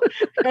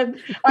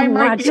 and I'm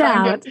right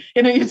behind him.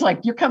 And he's like,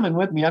 you're coming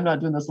with me. I'm not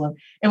doing this alone.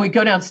 And we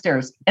go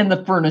downstairs and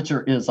the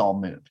furniture is all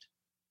moved.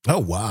 Oh,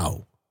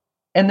 wow.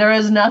 And there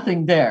is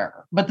nothing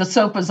there, but the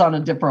sofa's on a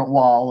different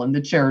wall and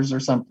the chairs are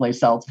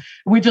someplace else.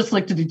 We just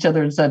looked at each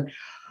other and said,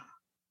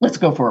 let's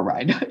go for a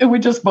ride. And we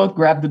just both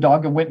grabbed the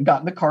dog and went and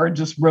got in the car and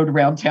just rode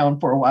around town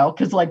for a while.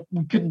 Cause like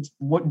we didn't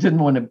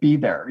want to be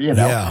there,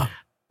 Yeah.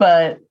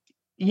 But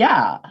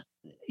yeah,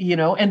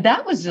 and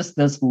that was just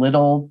this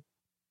little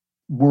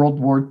World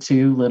War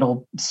II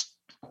little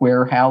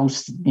square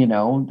house,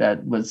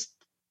 that was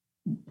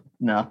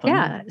nothing.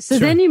 Yeah. So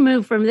then you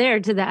move from there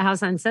to that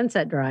house on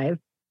Sunset Drive.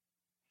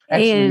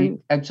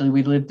 Actually,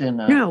 we lived in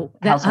a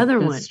house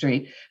on Fifth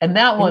Street, and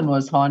that one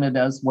was haunted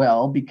as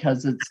well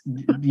because it's,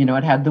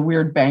 it had the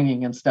weird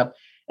banging and stuff.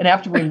 And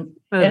after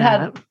it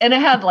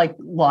had like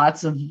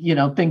lots of,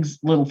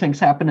 little things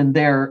happening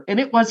there, and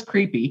it was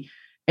creepy.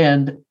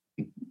 And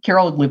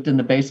Carol had lived in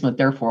the basement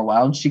there for a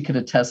while, and she could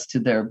attest to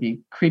there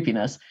be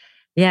creepiness.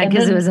 Yeah,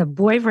 because it was a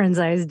boyfriend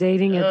I was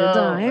dating at the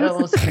time. It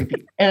was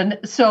creepy, and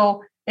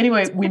so.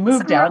 Anyway, we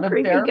moved out of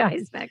there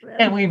guys back then.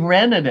 And we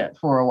rented it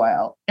for a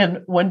while.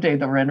 And one day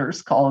the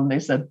renters called and they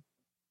said,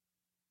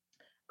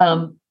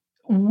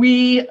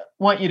 we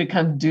want you to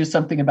come do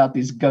something about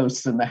these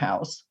ghosts in the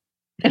house.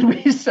 And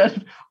we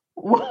said,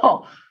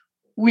 well,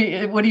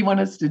 what do you want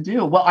us to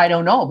do? Well, I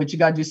don't know, but you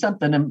got to do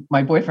something. And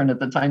my boyfriend at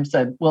the time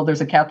said, well,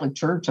 there's a Catholic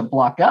church a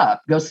block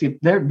up. Go see if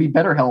there'd be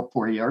better help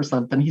for you or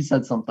something. He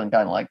said something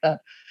kind of like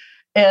that.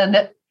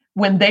 And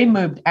when they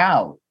moved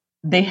out,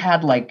 they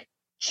had like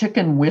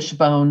chicken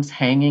wishbones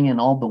hanging in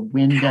all the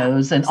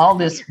windows and all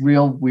this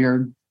real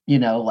weird,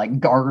 like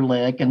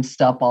garlic and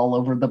stuff all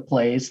over the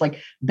place. Like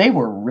they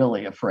were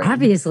really afraid.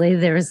 Obviously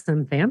there was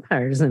some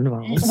vampires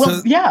involved.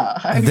 Well,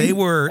 yeah. They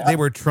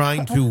were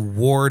trying to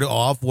ward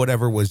off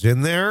whatever was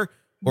in there,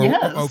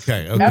 Yes.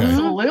 Okay.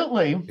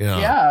 Absolutely. Yeah.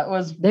 Yeah. It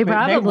was. They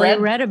probably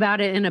read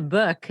about it in a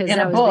book because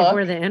that was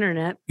before the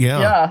internet.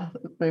 Yeah.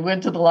 They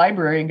went to the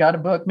library and got a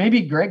book.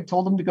 Maybe Greg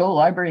told them to go to the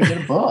library and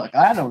get a book.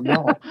 I don't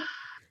know.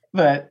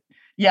 But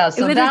yeah,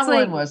 so that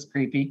one was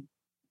creepy.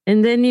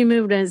 And then you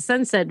moved to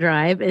Sunset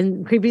Drive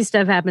and creepy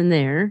stuff happened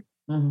there.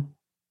 Mm-hmm.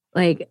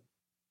 Like,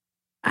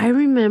 I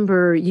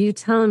remember you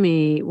telling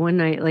me one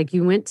night, like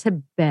you went to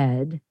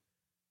bed.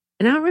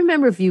 And I don't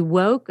remember if you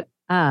woke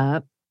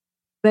up,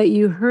 but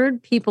you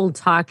heard people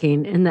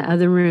talking in the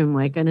other room,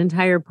 like an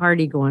entire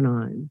party going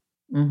on,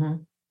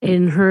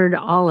 and heard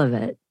all of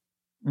it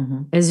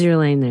as you're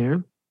laying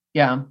there.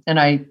 Yeah. And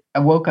I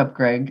woke up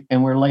Greg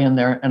and we're laying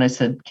there and I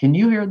said, "Can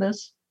you hear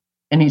this?"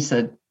 And he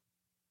said,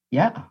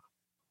 "Yeah."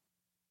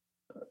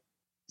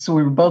 So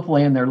we were both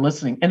laying there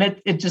listening and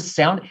it just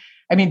sounded,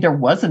 I mean, there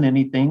wasn't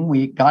anything.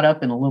 We got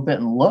up in a little bit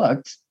and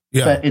looked,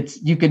 but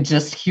you could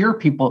just hear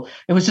people.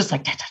 It was just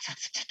like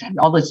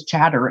all this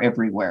chatter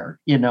everywhere,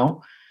 you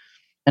know?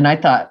 And I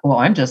thought, well,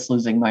 I'm just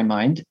losing my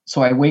mind.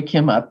 So I wake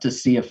him up to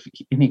see if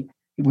he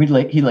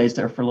lays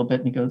there for a little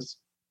bit and he goes,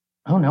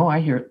 "Oh no, I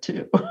hear it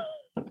too."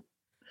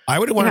 I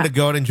would have wanted to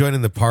go out and join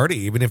in the party,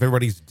 even if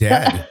everybody's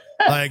dead.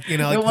 Like, you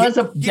know, like, it was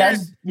a dead,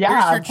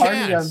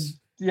 party of,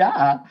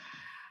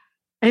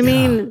 I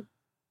mean,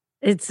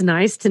 it's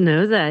nice to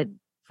know that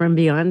from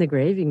beyond the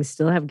grave, you can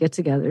still have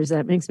get-togethers.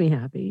 That makes me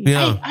happy.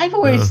 Yeah. I've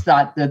always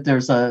thought that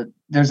there's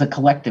a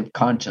collective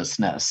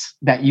consciousness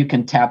that you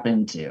can tap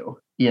into,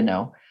 you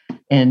know,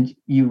 and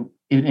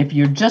if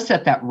you're just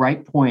at that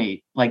right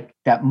point, like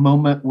that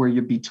moment where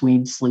you're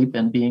between sleep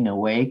and being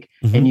awake,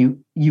 and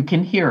you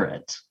can hear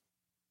it,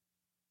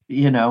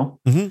 you know,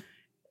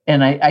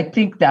 and I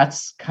think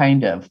that's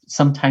kind of,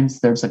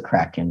 sometimes there's a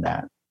crack in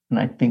that, and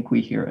I think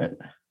we hear it.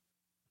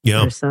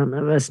 Yeah, for some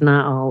of us,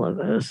 not all of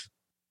us.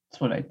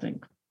 That's what I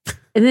think.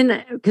 And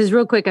then, because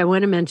real quick, I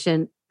want to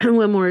mention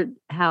one more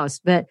house,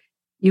 but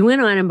you went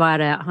on and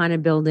bought a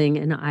haunted building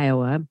in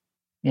Iowa.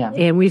 Yeah.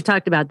 And we've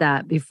talked about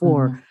that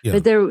before. Yeah.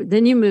 But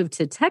then you moved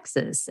to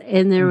Texas,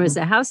 and there was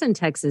a house in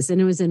Texas,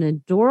 and it was an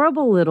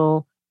adorable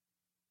little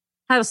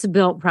house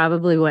built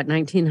probably,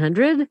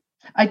 1900?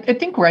 I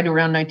think right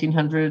around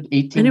 1900,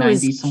 1890, and it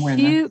was somewhere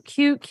in there.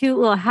 Cute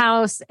little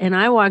house. And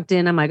I walked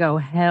in, I'm like, oh,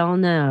 hell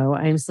no,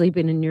 I'm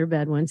sleeping in your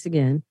bed once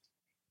again.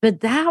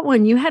 But that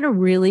one, you had a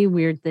really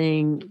weird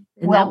thing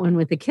in that one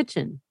with the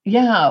kitchen.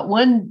 Yeah.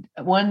 One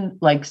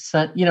like,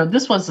 you know,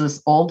 this was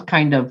this old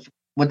kind of,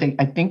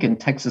 I think in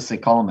Texas, they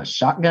call them a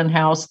shotgun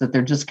house, that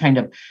they're just kind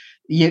of,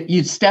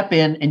 you step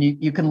in and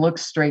you can look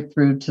straight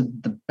through to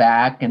the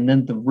back, and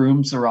then the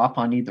rooms are off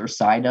on either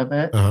side of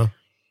it.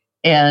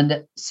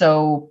 And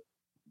so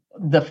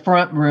the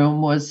front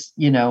room was,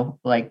 you know,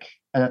 like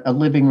a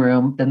living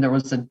room. Then there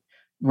was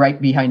right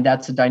behind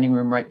that's a dining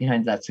room. Right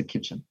behind that's a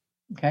kitchen.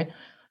 Okay.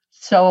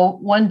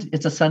 So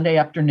it's a Sunday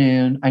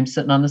afternoon. I'm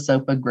sitting on the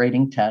sofa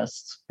grading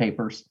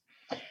papers,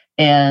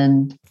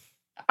 and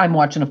I'm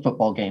watching a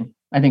football game.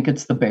 I think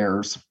it's the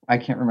Bears. I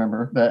can't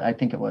remember, but I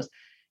think it was.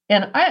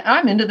 And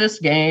I'm into this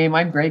game.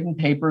 I'm grading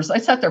papers. I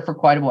sat there for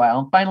quite a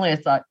while. Finally, I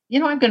thought, you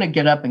know, I'm going to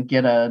get up and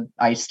get a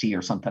iced tea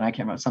or something. I can't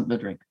remember, something to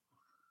drink.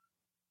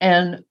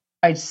 And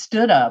I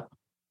stood up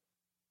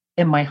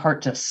and my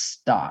heart just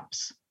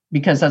stops,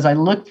 because as I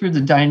look through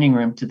the dining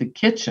room to the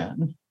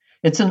kitchen,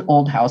 it's an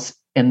old house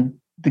and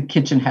the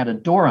kitchen had a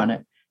door on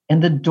it,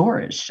 and the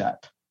door is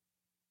shut.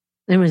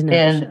 It was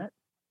never shut.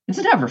 It's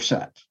never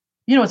shut.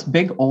 You know, it's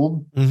big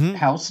old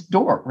house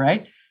door,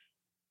 right?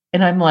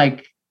 And I'm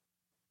like,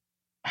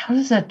 how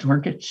does that door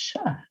get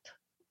shut?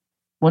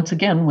 Once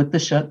again, with the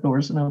shut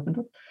doors and open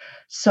doors.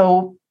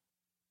 So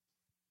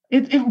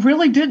it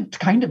really did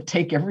kind of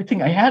take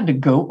everything I had to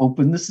go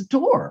open this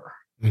door,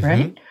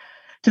 right?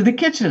 To the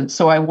kitchen.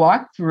 So I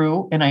walked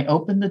through and I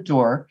opened the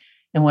door.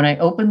 And when I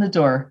opened the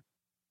door,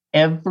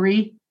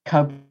 every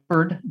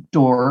cupboard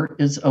door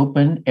is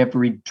open.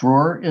 Every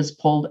drawer is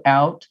pulled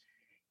out.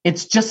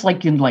 It's just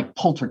like in like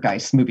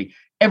Poltergeist movie.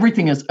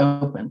 Everything is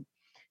open.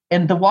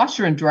 And the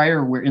washer and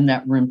dryer were in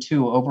that room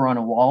too, over on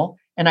a wall.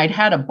 And I'd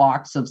had a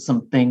box of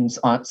some things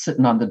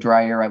sitting on the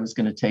dryer I was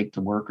going to take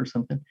to work or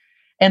something.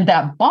 And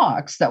that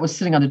box that was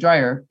sitting on the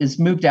dryer is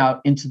moved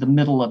out into the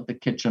middle of the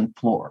kitchen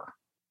floor.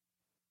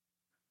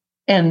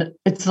 And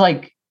it's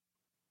like,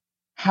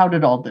 how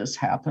did all this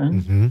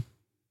happen?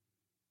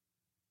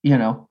 You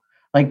know,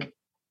 like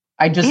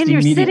I just and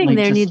you're sitting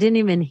there and you didn't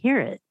even hear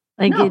it.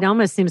 Like it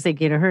almost seems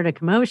like you'd heard a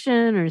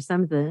commotion or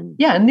something.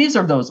 Yeah. And these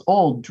are those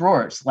old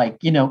drawers, like,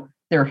 you know,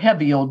 they're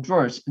heavy old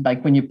drawers.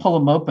 Like when you pull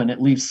them open,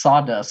 it leaves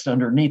sawdust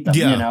underneath them,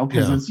 you know,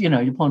 because it's, you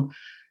know, you pull them.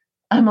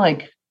 I'm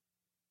like,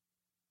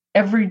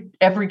 every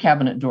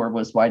cabinet door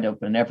was wide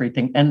open,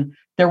 everything. And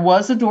there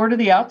was a door to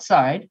the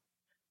outside,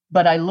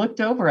 but I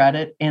looked over at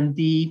it and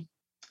it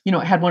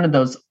had one of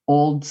those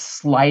old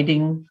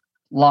sliding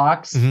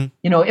locks.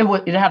 You know,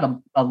 it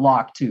had a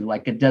lock too,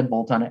 like a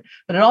deadbolt on it,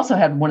 but it also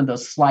had one of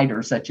those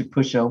sliders that you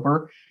push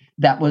over.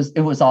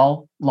 It was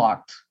all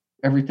locked.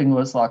 Everything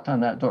was locked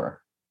on that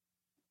door.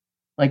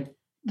 Like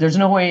there's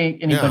no way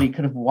anybody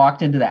could have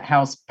walked into that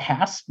house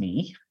past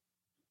me.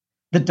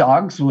 the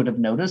dogs would have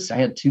noticed. I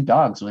had 2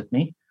 dogs with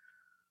me.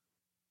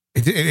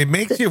 It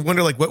makes you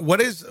wonder, like,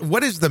 what is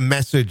the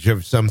message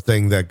of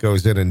something that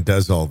goes in and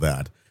does all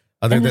that?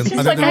 Other And than it seems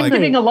other like than I'm like,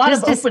 getting a lot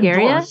just of to open scare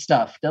door ya?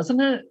 stuff, doesn't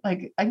it?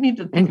 Like I need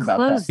to And think about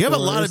that. closed you have a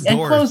lot of doors. And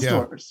doors, closed yeah.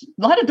 doors.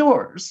 A lot of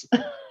doors.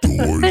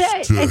 Doors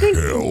I to think-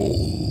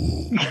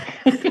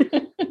 hell.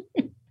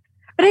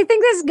 But I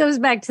think this goes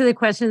back to the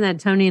question that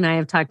Tony and I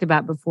have talked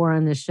about before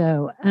on the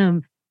show.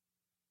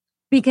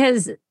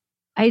 Because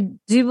I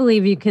do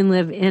believe you can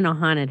live in a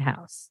haunted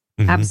house.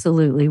 Mhm.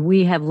 Absolutely.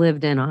 We have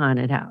lived in a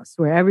haunted house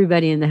where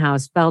everybody in the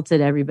house felt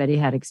it. Everybody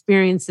had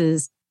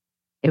experiences.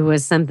 It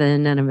was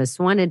something none of us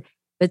wanted.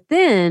 But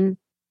then,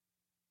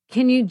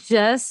 can you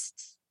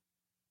just,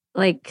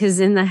 like, because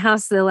in the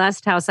house, the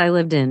last house I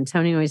lived in,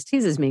 Tony always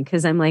teases me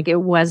because I'm like,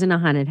 it wasn't a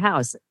haunted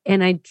house.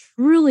 And I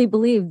truly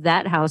believe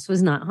that house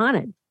was not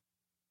haunted.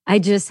 I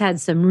just had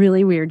some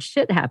really weird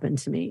shit happen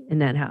to me in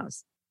that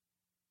house.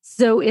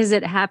 So is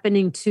it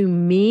happening to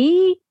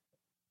me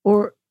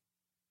or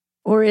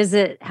is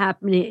it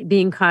happening,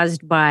 being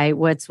caused by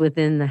what's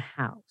within the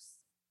house?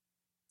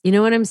 You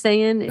know what I'm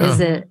saying? Is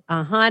Uh-huh. it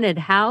a haunted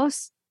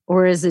house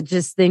or is it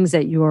just things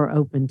that you are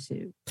open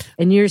to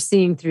and you're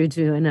seeing through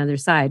to another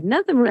side?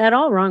 Nothing at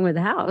all wrong with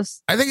the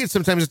house. I think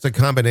sometimes it's a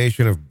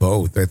combination of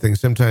both. I think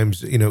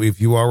sometimes, if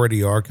you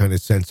already are kind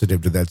of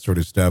sensitive to that sort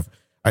of stuff,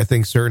 I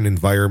think certain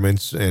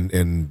environments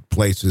and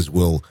places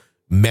will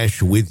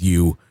mesh with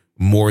you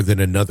more than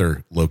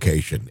another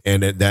location.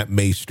 And that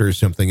may stir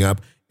something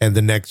up. And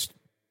the next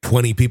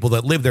 20 people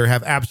that live there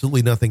have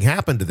absolutely nothing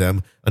happen to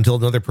them until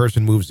another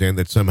person moves in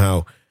that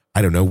somehow,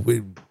 I don't know,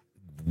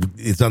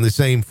 it's on the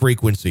same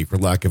frequency, for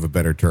lack of a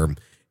better term.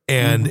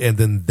 And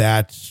then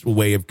that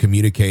way of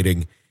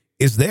communicating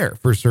is there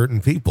for certain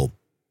people.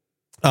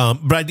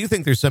 But I do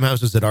think there's some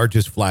houses that are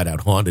just flat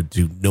out haunted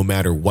to no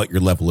matter what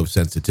your level of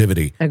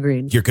sensitivity,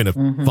 Agreed. you're going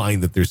to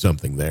find that there's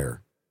something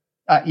there.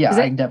 Yeah, 'Cause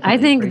I definitely I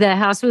think agree. the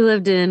house we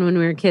lived in when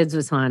we were kids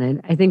was haunted.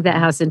 I think that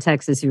house in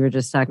Texas you were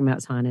just talking about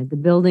is haunted. The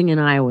building in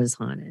Iowa was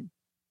haunted.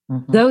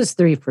 Mhm. Those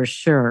 3 for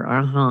sure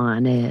are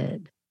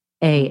haunted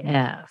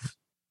AF.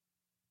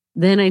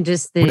 Then I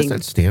just What does think,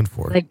 that stand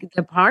for? like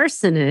the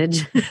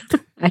parsonage,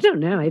 I don't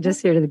know. I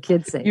just hear the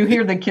kids say You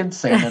hear the kids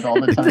saying it all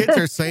the The time. kids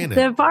are saying it.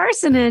 the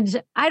parsonage.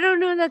 I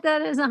don't know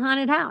that is a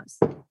haunted house.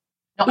 No,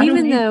 I don't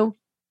Even need- though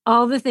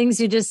all the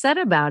things you just said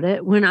about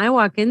it, when I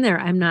walk in there,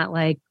 I'm not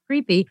like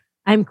creepy.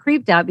 I'm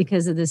creeped out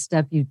because of the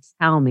stuff you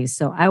tell me.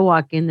 So I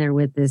walk in there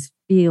with this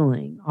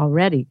feeling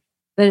already.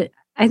 But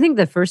I think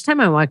the first time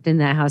I walked in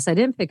that house, I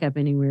didn't pick up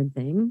any weird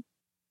thing.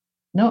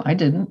 No, I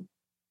didn't.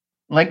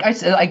 Like I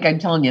said, like I'm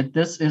telling you,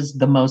 this is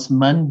the most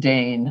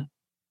mundane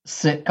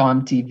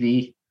sitcom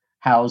TV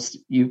house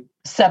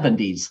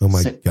 70s. Oh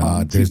my sitcom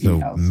God, there's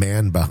TV a house.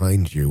 man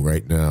behind you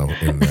right now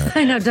in that.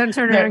 I know. Don't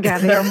turn There, around,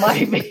 Gabby. there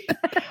might be.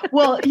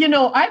 Well,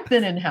 I've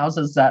been in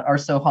houses that are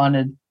so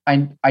haunted.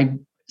 I'm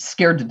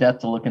scared to death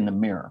to look in the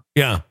mirror.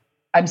 Yeah.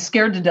 I'm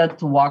scared to death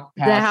to walk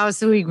past The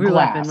house we grew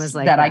glass up in was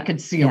like that. I could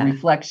see Yeah. a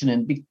reflection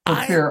in for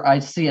fear I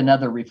see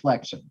another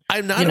reflection.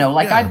 I'm not,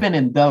 Like yeah. I've been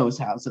in those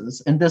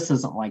houses, and this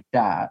isn't like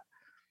that.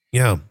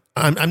 Yeah.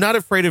 I'm not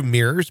afraid of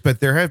mirrors, but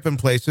there have been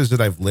places that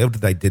I've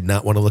lived that I did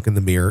not want to look in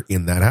the mirror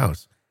in that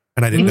house.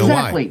 And I didn't know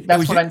why. Exactly.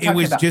 That's what I'm It talking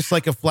was about. just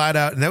like a flat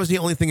out, and that was the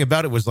only thing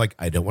about it was like,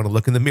 I don't want to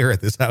look in the mirror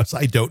at this house.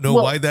 I don't know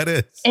Well, why that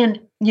is.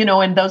 And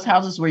in those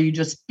houses where you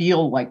just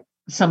feel like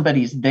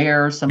somebody's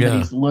there,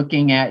 somebody's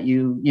looking at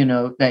you,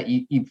 that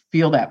you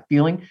feel that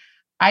feeling.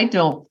 I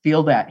don't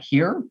feel that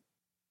here,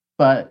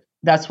 but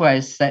that's why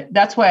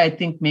I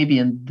think maybe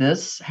in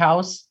this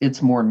house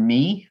it's more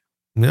me,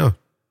 No.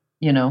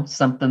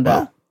 something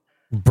that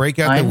Break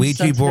out the I'm Ouija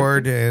sensitive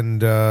board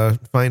and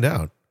find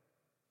out.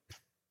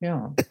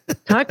 yeah.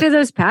 Talk to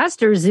those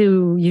pastors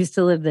who used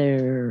to live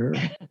there.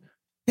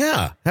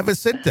 Yeah. Have a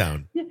sit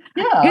down. Yeah.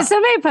 Because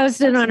somebody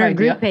posted That's on an our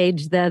group idea.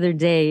 page the other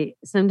day,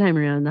 sometime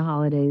around the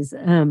holidays.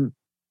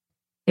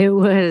 It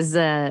was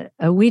a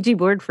Ouija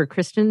board for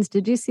Christians.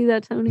 Did you see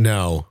that, Tony?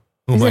 No.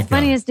 Oh It's my the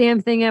funniest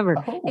damn thing ever.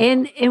 Oh.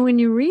 And when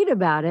you read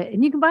about it,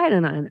 and you can buy it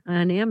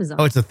on Amazon.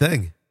 God. Oh, it's a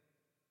thing.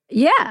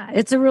 Yeah,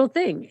 it's a real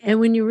thing. And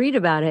when you read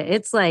about it,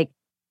 it's like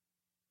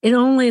it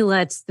only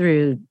lets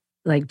through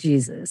like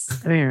Jesus,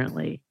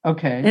 apparently.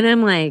 Okay. And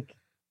I'm like,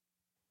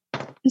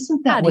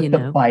 Isn't How that do what you the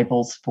know?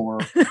 Bible's for?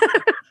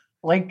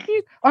 Like,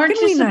 aren't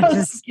Can we you not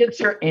supposed just- to get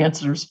your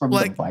answers from the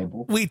Like,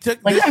 Bible? We took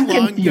Like, this I'm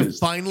long to confused.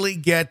 finally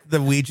get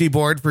the Ouija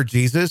board for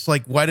Jesus.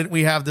 Like, why didn't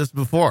we have this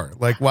before?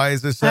 Like, why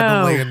is this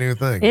suddenly Oh, a new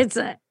thing?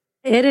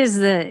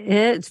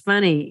 It's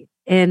funny.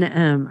 And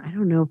I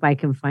don't know if I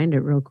can find it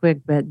real quick,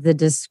 but the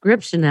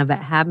description of it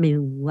had me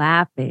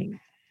laughing.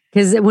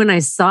 Because when I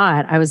saw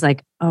it, I was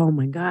like, oh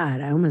my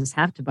God, I almost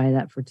have to buy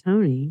that for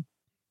Tony.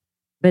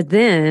 But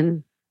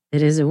then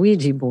it is a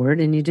Ouija board,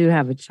 and you do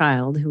have a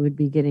child who would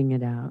be getting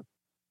it out.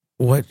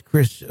 What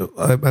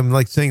I'm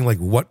like saying, like,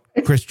 what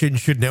Christians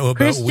should know about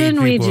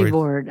Christian Ouija boards.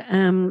 board.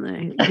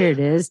 Here it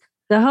is.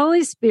 The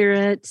Holy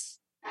Spirit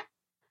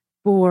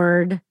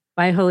board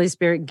by Holy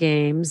Spirit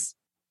Games.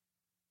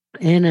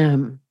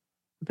 And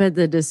but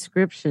the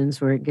descriptions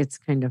where it gets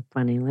kind of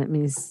funny. Let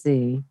me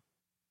see.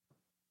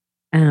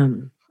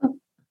 And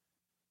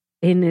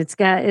it's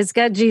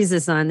got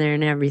Jesus on there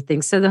and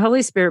everything. So the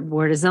Holy Spirit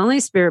Board is the only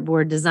spirit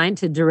board designed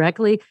to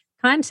directly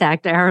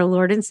contact our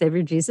Lord and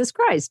Savior Jesus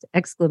Christ! !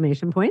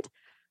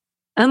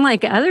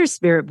 Unlike other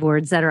spirit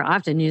boards that are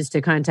often used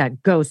to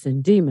contact ghosts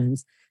and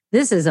demons,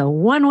 this is a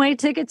one-way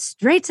ticket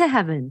straight to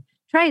heaven.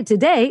 Try it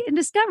today and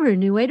discover a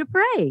new way to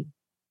pray.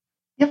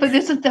 Yeah, but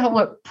isn't that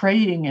what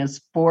praying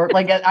is for?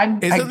 Like, I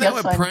guess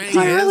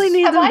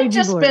have I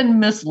just been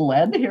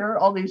misled here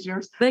all these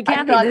years? But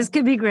Kathy, this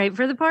could be great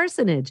for the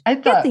parsonage. I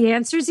thought get the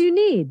answers you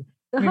need.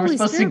 We were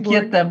supposed to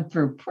get them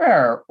through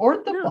prayer or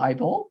the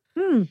Bible.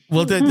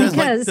 Well, does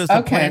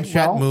the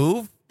planchette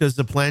move? Does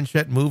the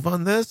planchette move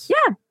on this?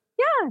 Yeah.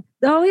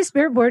 The Holy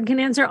Spirit Board can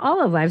answer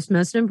all of life's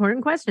most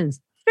important questions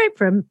straight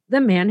from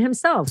the man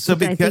himself. So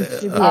because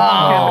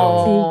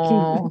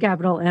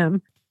capital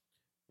M.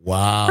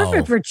 Wow.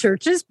 Perfect for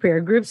churches, prayer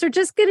groups, or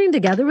just getting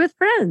together with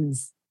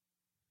friends.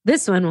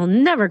 This one will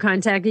never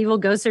contact evil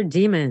ghosts or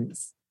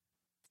demons.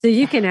 So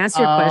you can ask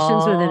your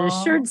questions with an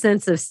assured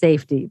sense of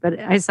safety. But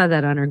I saw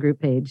that on our group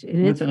page.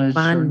 And it's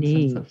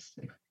funny.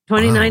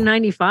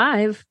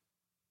 $29.95.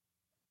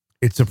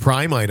 It's a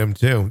Prime item,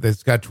 too.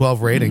 It's got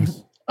 12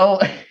 ratings. Oh,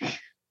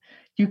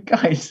 you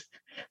guys,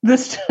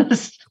 this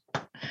just,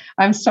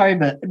 I'm sorry,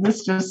 but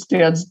this just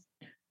stands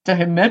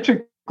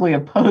diametrically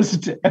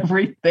opposed to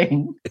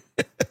everything.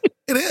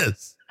 It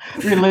is.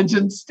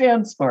 Religion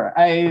stands for.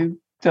 I'm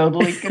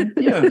totally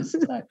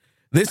confused.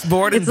 This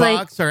board and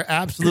box are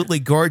absolutely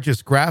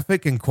gorgeous.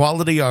 Graphic and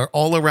quality are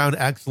all around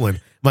excellent.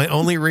 My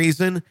only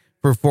reason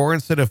for 4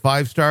 instead of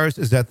 5 stars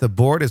is that the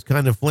board is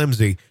kind of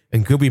flimsy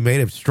and could be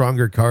made of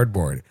stronger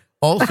cardboard.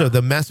 Also,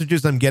 the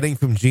messages I'm getting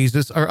from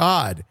Jesus are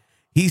odd.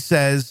 He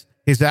says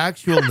his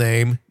actual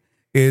name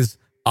is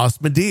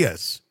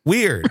Asmodeus.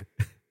 Weird,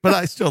 but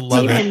I still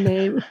love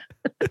it.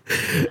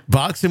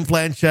 Box and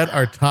planchette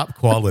are top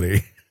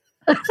quality.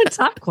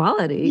 Top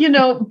quality. You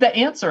know, the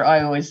answer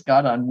I always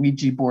got on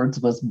Ouija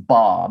boards was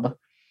Bob.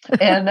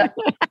 And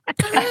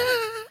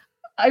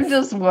I'm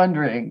just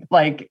wondering,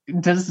 like,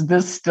 does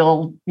this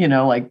still,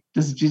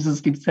 does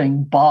Jesus keep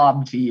saying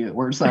Bob to you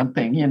or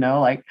something,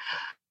 like,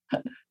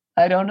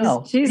 I don't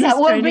know. Jesus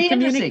trying to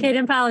communicate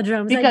in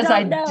palindromes. Because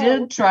I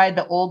did try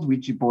the old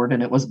Ouija board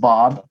and it was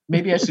Bob.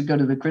 Maybe I should go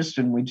to the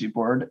Christian Ouija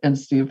board and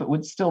see if it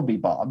would still be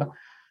Bob.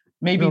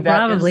 Maybe we'll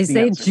probably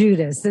say answer.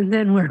 Judas, and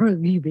then where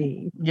will you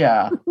be?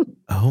 Yeah.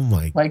 Oh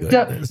my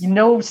goodness.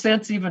 No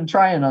sense even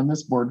trying on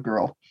this board,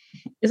 girl.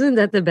 Isn't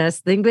that the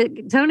best thing?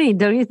 But Tony,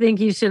 don't you think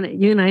you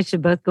and I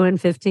should both go in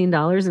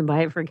 $15 and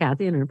buy it for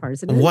Kathy and her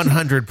parsonage?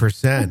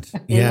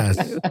 100%. Yes.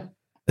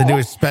 Then do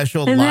a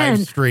special live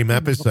stream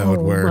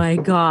episode where. Oh my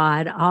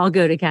God. I'll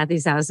go to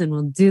Kathy's house and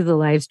we'll do the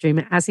live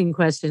stream asking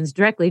questions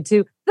directly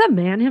to the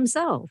man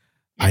himself.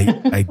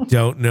 I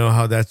don't know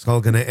how that's all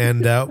going to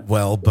end out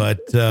well, but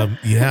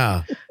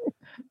yeah.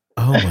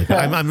 Oh my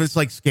God. I'm just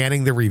like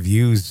scanning the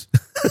reviews.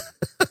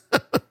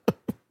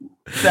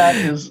 That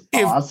is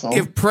awesome.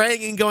 If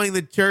praying and going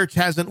to church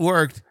hasn't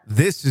worked,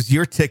 this is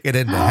your ticket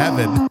into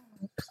heaven.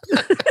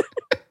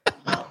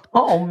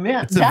 Oh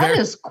man, that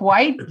is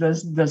quite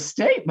the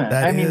statement.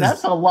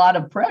 That's a lot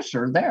of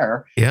pressure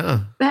there.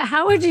 Yeah. But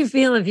how would you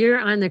feel if you're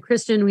on the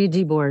Christian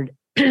Ouija board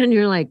and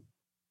you're like,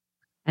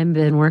 I've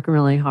been working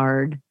really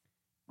hard.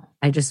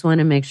 I just want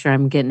to make sure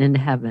I'm getting into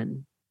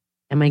heaven.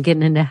 Am I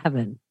getting into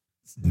heaven?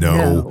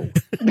 No.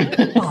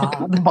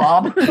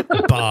 Bob.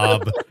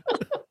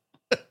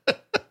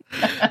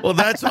 Well,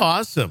 that's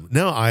awesome.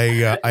 No,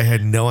 I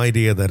had no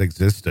idea that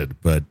existed,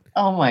 but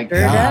oh my God,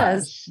 it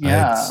does.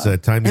 Yeah. It's time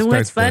to start. And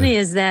what's funny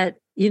is that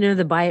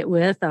the buy it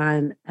with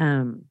on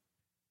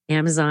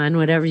Amazon,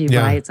 whatever you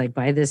buy, it's like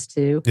buy this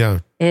too. Yeah.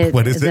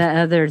 What is it? The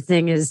other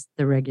thing is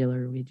the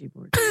regular Ouija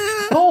board.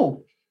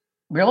 Oh,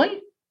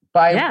 really?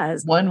 Buy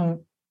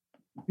one.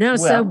 No,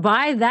 so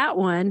buy that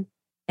one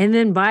and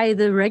then buy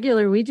the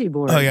regular Ouija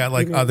board. Oh yeah,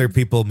 like other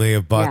people may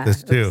have bought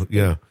this too.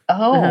 Yeah.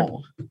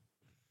 Oh.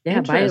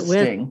 Yeah, buy it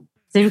with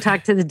Sing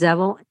Talk to the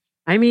Devil.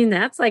 I mean,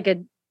 that's like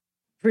a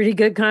pretty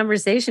good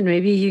conversation.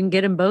 Maybe you can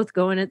get them both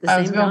going at the same time.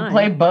 I was going to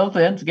play both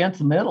ends against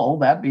the middle.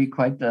 That'd be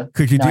quite the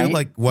Could you do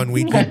like one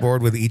Ouija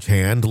board with each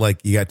hand?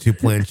 Like you got 2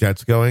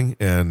 planchettes going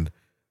and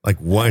like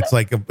one,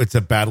 it's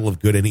a battle of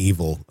good and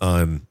evil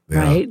on.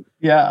 Right.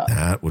 Yeah.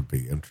 That would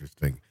be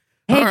interesting.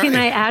 Hey, can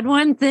I add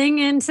one thing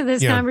into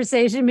this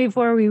conversation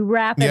before we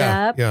wrap it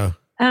up? Yeah.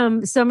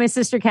 So my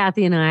sister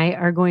Kathy and I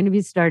are going to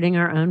be starting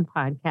our own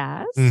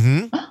podcast.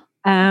 Mm-hmm.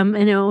 And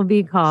it will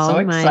be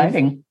called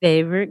My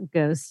Favorite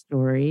Ghost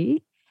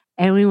Story.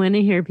 And we want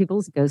to hear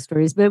people's ghost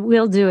stories, but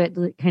we'll do it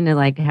kind of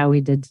like how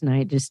we did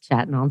tonight, just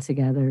chatting all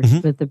together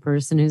with the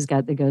person who's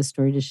got the ghost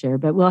story to share.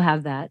 But we'll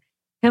have that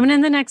coming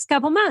in the next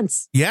couple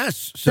months.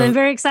 Yes. So I'm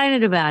very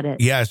excited about it.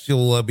 Yes,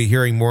 you'll be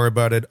hearing more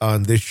about it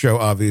on this show,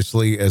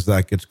 obviously, as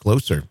that gets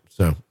closer.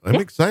 So I'm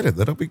excited.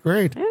 That'll be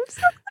great.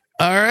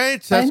 All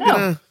right,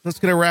 so that's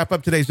gonna wrap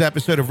up today's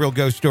episode of Real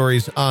Ghost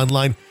Stories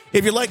Online.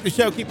 If you like the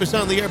show, keep us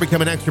on the air,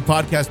 become an extra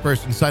podcast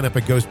person, sign up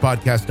at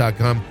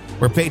ghostpodcast.com.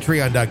 or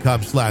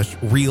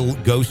patreon.com/Real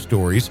Ghost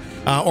Stories,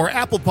 or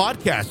Apple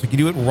Podcasts. You can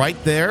do it right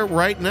there,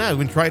 right now. You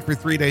can try it for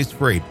 3 days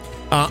free.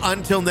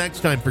 Until next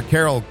time, for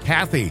Carol,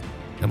 Kathy,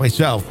 and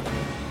myself,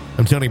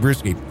 I'm Tony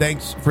Bruski.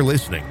 Thanks for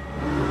listening.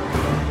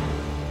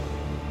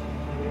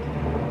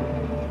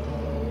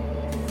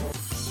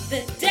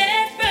 The